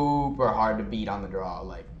super hard to beat on the draw.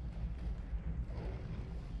 Like,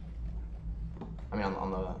 I mean,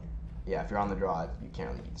 on the yeah, if you're on the draw, you can't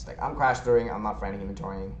really beat this deck. I'm crash throwing. I'm not frantic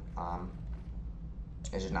inventorying.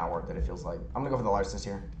 It's just not worth it. It feels like I'm gonna go for the largest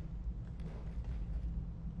here.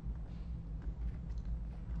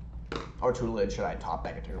 Or tutelage, should I top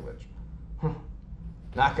deck a tutelage?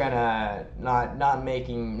 Not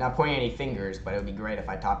pointing any fingers, but it would be great if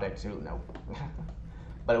I top deck tutelage. No.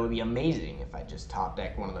 But it would be amazing if I just top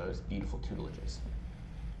deck one of those beautiful tutelages.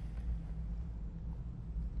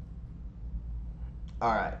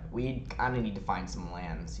 Alright, we kind of need to find some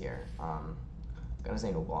lands here. Gonna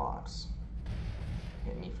say no blocks.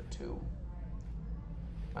 Hit me for 2.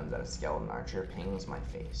 Runs out of skeleton archer, pings my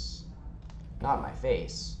face. Not my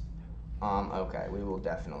face. Okay, we will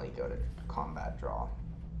definitely go to combat draw.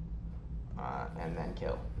 And then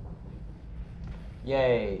kill.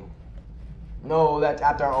 Yay. No, that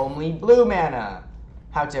tapped our only blue mana.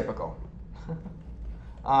 How typical.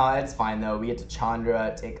 It's fine though. We get to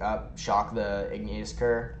Chandra, take up, shock the Igneous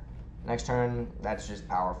Cur. Next turn, that's just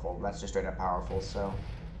powerful. That's just straight up powerful, so.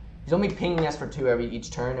 He's only pinging us for 2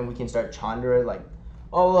 each turn, and we can start Chandra like,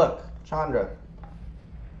 oh look, Chandra.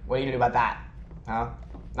 What are you gonna do about that? Huh?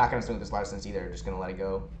 Not gonna swing with this license either, just gonna let it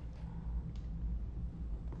go.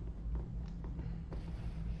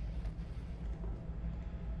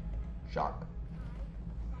 Shock.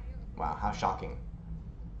 Wow, how shocking.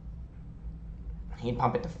 He'd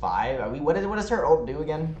pump it to 5. What does her ult do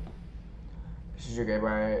again? Shoot your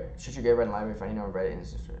graveyard in library if I know red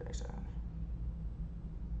instance for extra.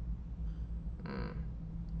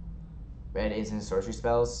 Red instant sorcery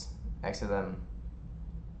spells. X of them.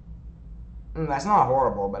 That's not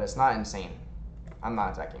horrible, but it's not insane. I'm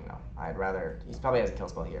not attacking though. I'd rather. He probably has a kill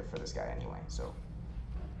spell here for this guy anyway. So.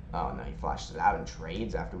 Oh no, he flashes it out and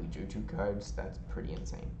trades after we drew 2 cards. That's pretty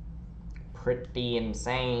insane. Pretty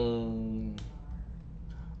insane.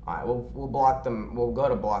 All right, we'll block them. We'll go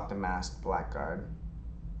to block the masked blackguard.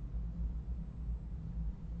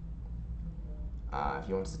 If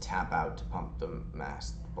he wants to tap out to pump the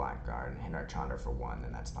masked blackguard and hit our Chandra for 1,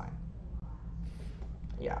 then that's fine.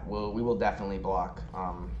 Yeah, we will definitely block.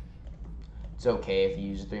 It's okay if you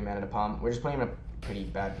use 3 mana to pump. We're just putting him in a pretty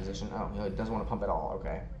bad position. Oh, he doesn't want to pump at all.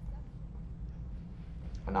 Okay.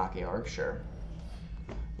 Anaki Org, sure.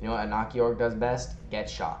 You know what Anaki Org does best? Get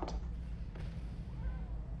shocked.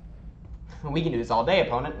 We can do this all day,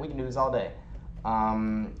 opponent. We can do this all day.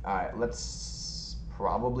 Alright, let's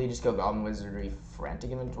probably just go Goblin Wizardry Frantic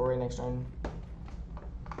Inventory next turn.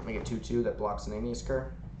 Make it 2/2 that blocks an Igneous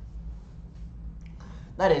Cur.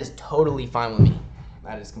 That is totally fine with me.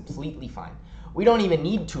 That is completely fine. We don't even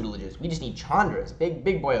need tutelages. We just need Chandras. Big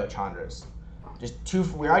boyo Chandras. Just 2.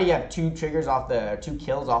 We already have 2 triggers off the 2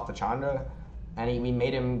 kills off the Chandra, and we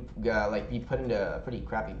made him like be put into a pretty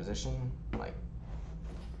crappy position. Like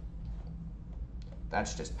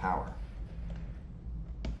that's just power.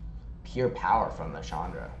 Pure power from the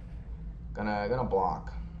Chandra. Gonna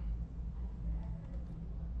block.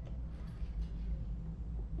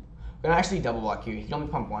 We're gonna actually double block here. He can only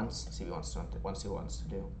pump once. See what he wants to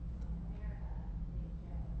do.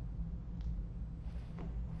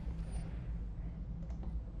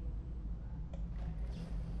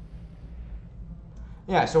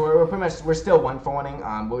 Yeah, so we're pretty much still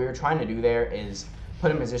 1-for-1ing. What we were trying to do there is put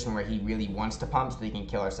him in a position where he really wants to pump so that he can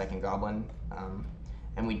kill our second goblin.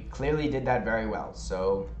 And we clearly did that very well.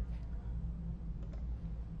 So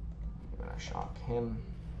I'm gonna shock him.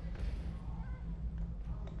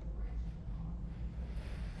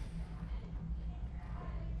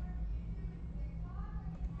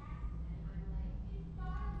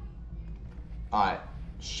 Alright,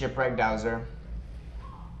 Shipwreck Dowser.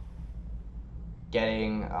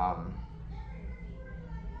 Getting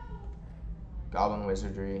Goblin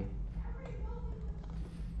Wizardry.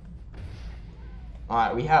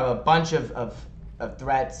 Alright, we have a bunch of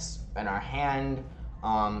threats in our hand.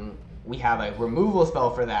 We have a removal spell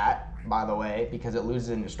for that, by the way, because it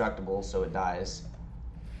loses indestructible, so it dies.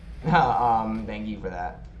 Thank you for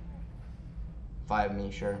that. 5 me,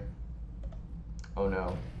 sure. Oh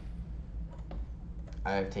no.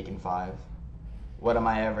 I have taken 5. What am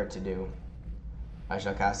I ever to do? I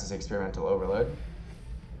shall cast this Experimental Overload.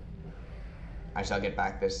 I shall get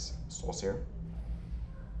back this Soulseer.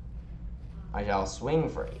 I shall swing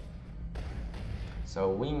for 8. So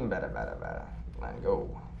wing better. Let go.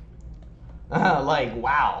 Like,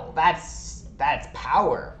 wow, that's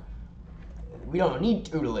power. We don't need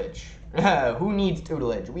tutelage. Who needs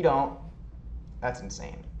tutelage? We don't. That's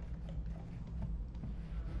insane.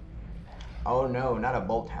 Oh no, not a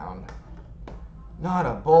Bolt Hound. Not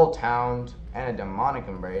a Bolt Hound and a Demonic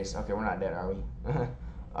Embrace. Okay, we're not dead, are we?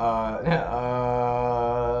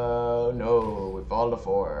 No, we fall to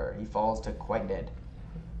 4. He falls to quite dead.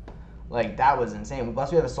 Like, that was insane.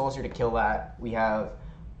 Plus we have a Soulseer to kill that. We have,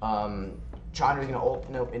 Chandra's gonna ult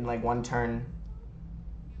in like 1 turn.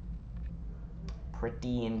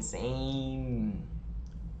 Pretty insane.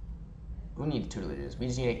 Who needs tutelages? We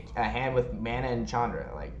just need a hand with mana and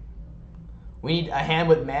Chandra. Like, we need a hand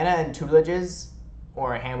with mana and tutelages,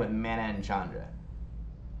 or a hand with mana and Chandra.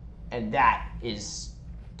 And that is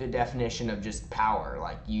the definition of just power.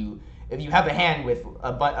 Like if you have a hand with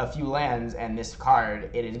a few lands and this card,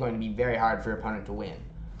 it is going to be very hard for your opponent to win.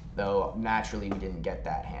 Though naturally we didn't get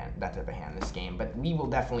that type of hand this game, but we will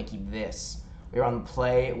definitely keep this. We're on the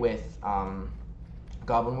play with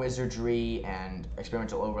Goblin Wizardry and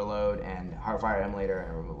Experimental Overload and Heartfire Emulator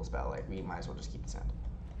and a removal spell. Like, we might as well just keep this hand.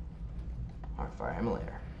 Heartfire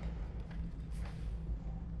Emulator.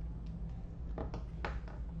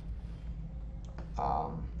 I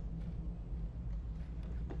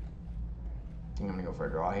think I'm gonna go for a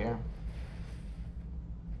draw here.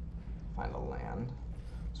 Find a land.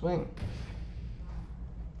 Swing.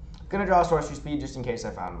 Gonna draw Sorcery Speed just in case I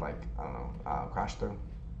found, like, I don't know, Crash Through.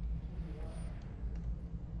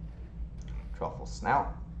 Truffle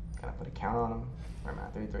Snout. Gonna put a count on him. Where am I?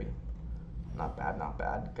 3-3. Not bad, not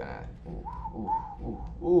bad. Gonna,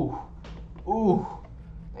 ooh.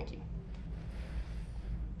 Thank you.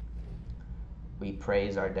 We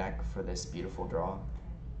praise our deck for this beautiful draw.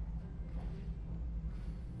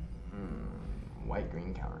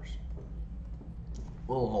 White-green counters.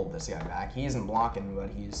 We'll hold this guy back. He isn't blocking, but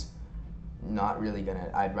he's not really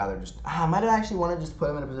gonna. I'd rather just. I might actually want to just put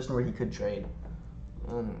him in a position where he could trade.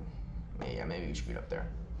 Yeah, maybe we should beat up there.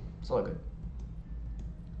 It's all good.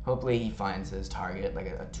 Hopefully he finds his target, like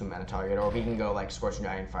a 2-mana target, or we can go like Scorching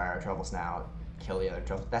Dragon Fire, Truffle Snout, kill the other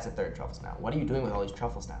Truffle. That's a third Truffle Snout. What are you doing with all these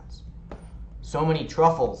Truffle Snouts? So many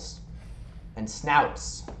Truffles and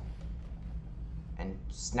Snouts and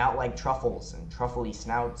Snout-like Truffles and Truffly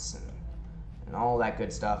Snouts and all that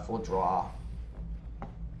good stuff. We'll draw.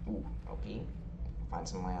 Ooh, okay. Find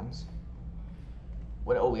some lands.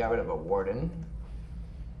 What? Oh, we got rid of a Warden.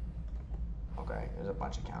 Okay, there's a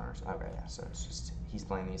bunch of counters. Okay, yeah, so it's just, he's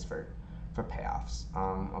playing these for payoffs.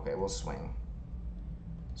 Okay, we'll swing.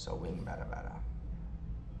 So wing better.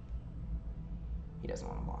 He doesn't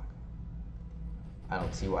want to block. I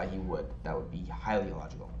don't see why he would. That would be highly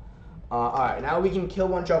illogical. Alright, now we can kill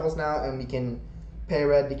one Truffle Snout and we can pay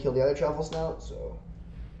red to kill the other Truffle Snout, so.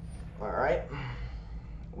 Alright.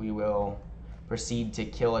 We will proceed to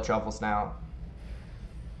kill a Truffle Snout.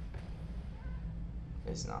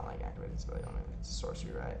 It's not like activated ability on it. It's a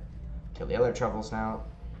sorcery, right? Kill the other Truffle Snout.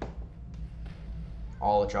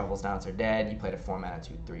 All the Truffle Snouts are dead. You played a 4-mana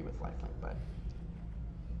 2/3 with lifelink, but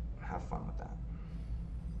have fun with that.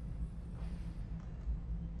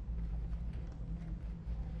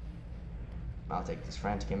 I'll take this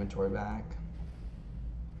Frantic Inventory back.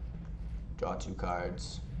 Draw 2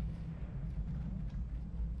 cards.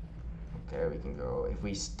 Okay, we can go. If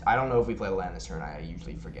we, I don't know if we play a land this turn. I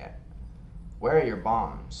usually forget. Where are your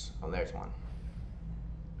bombs? Oh, there's one.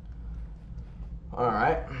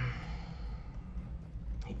 Alright.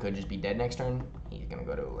 He could just be dead next turn. He's gonna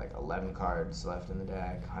go to like 11 cards left in the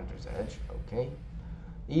deck. Hunter's Edge. Okay.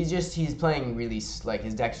 He's playing really, like,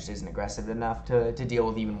 his deck just isn't aggressive enough to deal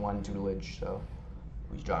with even one tutelage, so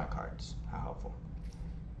he's drawing cards. How helpful.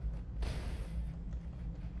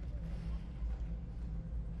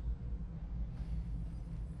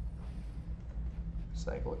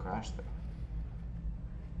 Cycle a Crash Through.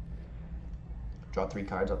 Draw 3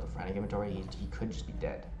 cards out the Frantic Inventory. He could just be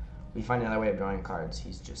dead. We find another way of drawing cards.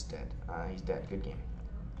 He's just dead. He's dead. Good game.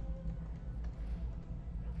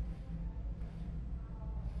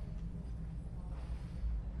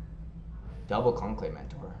 Double Conclave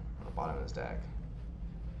Mentor on the bottom of his deck.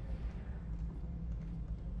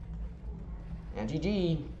 And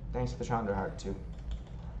GG. Thanks for the Chandra Heart, too.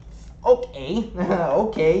 Okay.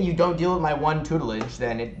 Okay, you don't deal with my 1 tutelage,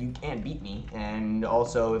 then you can't beat me. And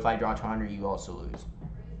also, if I draw Chandra, you also lose.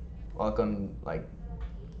 Welcome, like...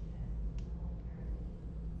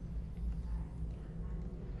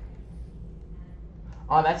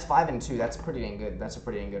 Oh, that's 5-2. That's pretty dang good. That's a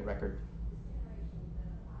pretty dang good record.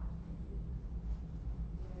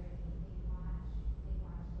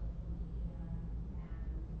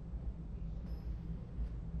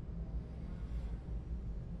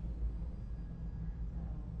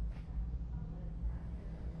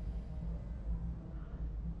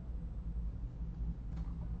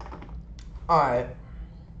 Alright.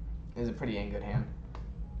 It was a pretty dang good hand.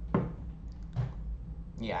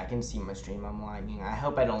 Yeah, I can see my stream. I'm lagging. I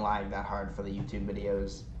hope I don't lag that hard for the YouTube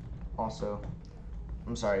videos. Also,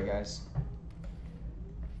 I'm sorry, guys.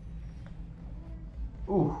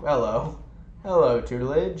 Ooh, hello. Hello,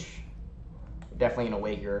 tutelage. Definitely gonna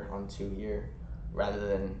wager on 2 here rather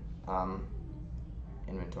than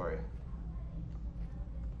inventory.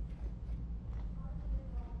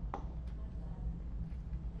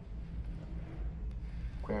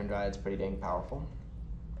 Quirion Dryad's pretty dang powerful.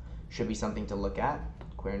 Should be something to look at.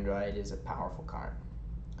 Quirion Dryad is a powerful card.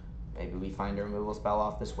 Maybe we find a removal spell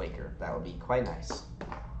off this Waker. That would be quite nice.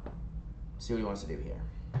 See what he wants to do here.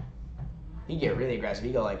 He'd get really aggressive.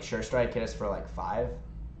 He'd go like Sure Strike, hit us for like 5.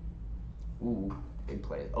 Ooh, big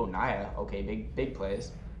plays. Oh, Naya. Okay, big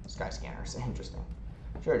plays. Sky Scanners. Interesting.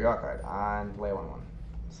 Sure, draw a card. And play 1/1.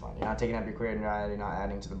 It's fine. You're not taking up your Queer Dryad, you're not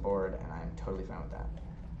adding to the board, and I'm totally fine with that.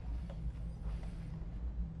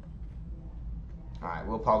 Alright,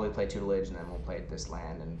 we'll probably play Tutelage, and then we'll play this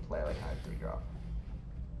land and play like a 3-drop.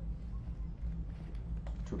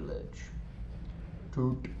 Tutelage.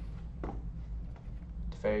 Toot.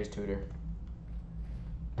 Teferi's Tutor.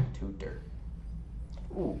 Tutor.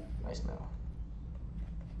 Ooh, nice mill.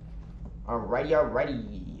 Alrighty.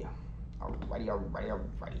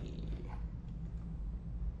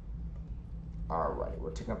 Alrighty,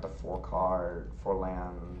 we're taking up the 4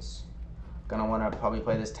 lands. Gonna wanna probably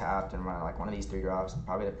play this tapped and run like one of these 3-drops.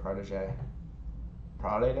 Probably the Protege.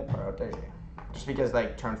 Just because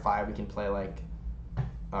like turn 5 we can play like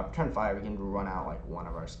turn 5 we can run out like one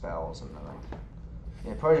of our spells and then like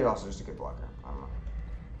yeah, Protege is also just a good blocker. I don't know.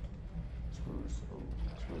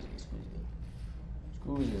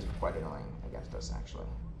 Screws is quite annoying against us actually.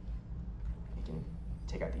 We can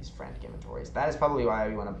take out these frantic inventories. That is probably why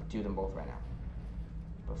we want to do them both right now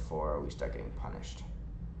before we start getting punished.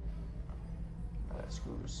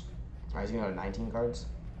 Screws. Alright, he's gonna go to 19 cards.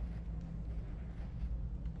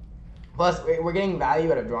 Plus, we're getting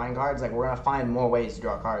value out of drawing cards. Like, we're gonna find more ways to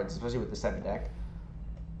draw cards, especially with the 7 deck.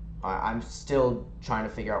 I'm still trying to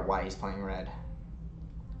figure out why he's playing red.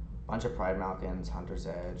 Bunch of Pride Malkins, Hunter's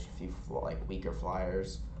Edge, a few like weaker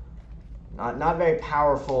flyers. Not very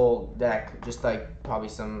powerful deck. Just like probably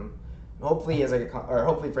some. Hopefully he has like or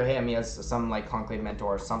hopefully for him he has some like Conclave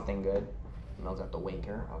Mentor or something good. Mills out the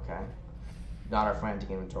Waker. Okay. Not our frantic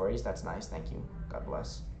inventories. That's nice. Thank you. God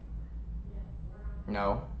bless.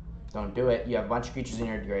 No, don't do it. You have a bunch of creatures in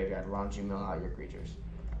your graveyard. Why don't you mill out your creatures?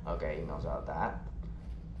 Okay, he mills out that.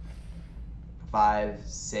 5,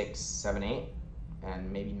 6, 7, 8. And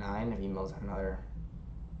maybe 9 if he mills out another.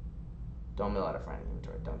 Don't mill out a frantic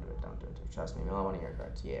inventory. Don't do it. Trust me, mill out one of your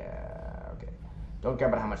cards. Yeah, okay. Don't care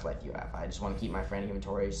about how much life you have. I just want to keep my frantic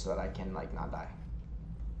inventory so that I can like not die.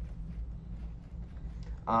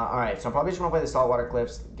 Alright, so I'm probably just going to play the Saltwater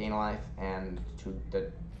Cliffs, gain a life, and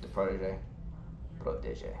the Protege.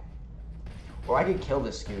 Or I could kill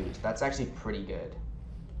the Scoos. That's actually pretty good.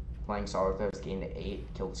 Playing Saltwater Cliffs, gain to 8,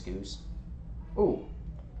 kill the Scoos. Ooh.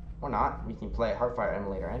 Or not. We can play Heartfire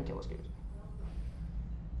Emulator and kill the Scoos.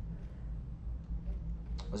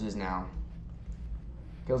 Let's do this now.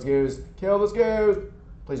 Kill the Scoos. Kill the Scoos!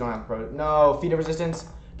 Please don't have the Protege. No, feat of resistance.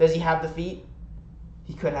 Does he have the feat?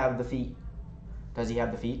 He could have the feat. Does he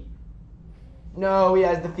have the feat? No, he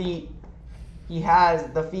has the feat. He has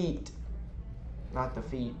the feat. Not the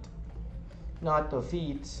feat. Not the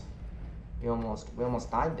feat. We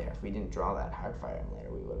almost died there. If we didn't draw that Heartfire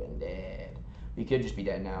Emulator, we would have been dead. We could just be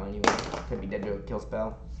dead now anyway. Could be dead to a kill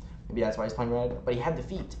spell. Maybe that's why he's playing red. But he had the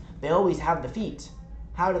feat. They always have the feat.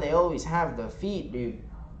 How do they always have the feat, dude?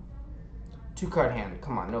 2-card hand.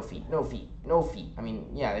 Come on, no feat. No feat. No feat. I mean,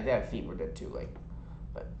 yeah, if they have feet, we're dead too. Like,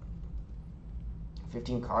 but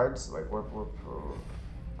 15 cards? Like, we're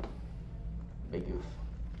big goof.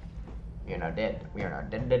 We are now dead. We are now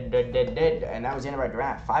dead. And that was the end of our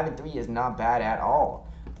draft. 5 and 3 is not bad at all.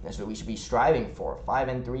 That's what we should be striving for. 5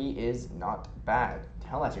 and 3 is not bad.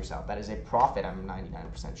 Tell that to yourself. That is a profit, I'm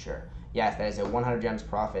 99% sure. Yes, that is a 100 gems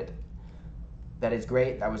profit. That is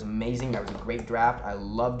great. That was amazing. That was a great draft. I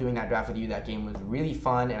love doing that draft with you. That game was really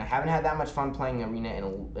fun, and I haven't had that much fun playing Arena in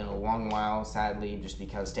a long while, sadly, just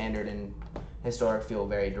because Standard and Historic feel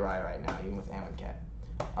very dry right now, even with Amonkhet.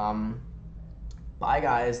 Bye,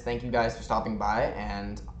 guys. Thank you guys for stopping by,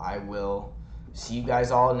 and I will see you guys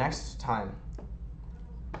all next time.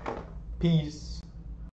 Peace.